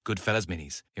 minutes. Goodfellas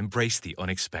Minis. Embrace the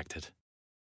unexpected.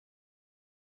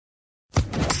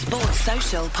 Sports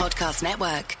Social Podcast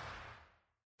Network.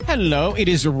 Hello, it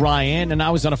is Ryan, and I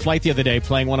was on a flight the other day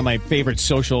playing one of my favorite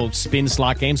social spin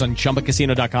slot games on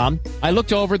ChumbaCasino.com. I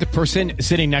looked over at the person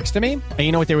sitting next to me, and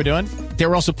you know what they were doing? They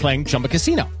were also playing Chumba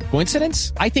Casino.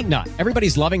 Coincidence? I think not.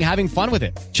 Everybody's loving having fun with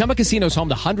it. Chumba Casino is home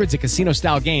to hundreds of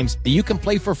casino-style games that you can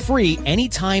play for free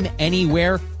anytime,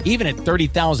 anywhere, even at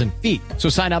 30,000 feet. So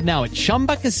sign up now at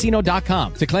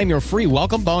ChumbaCasino.com to claim your free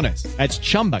welcome bonus. That's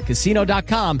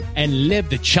ChumbaCasino.com and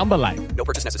live the Chumba life. No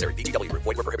purchase necessary. VGW. Void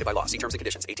where prohibited by law. See terms and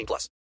conditions. 18+.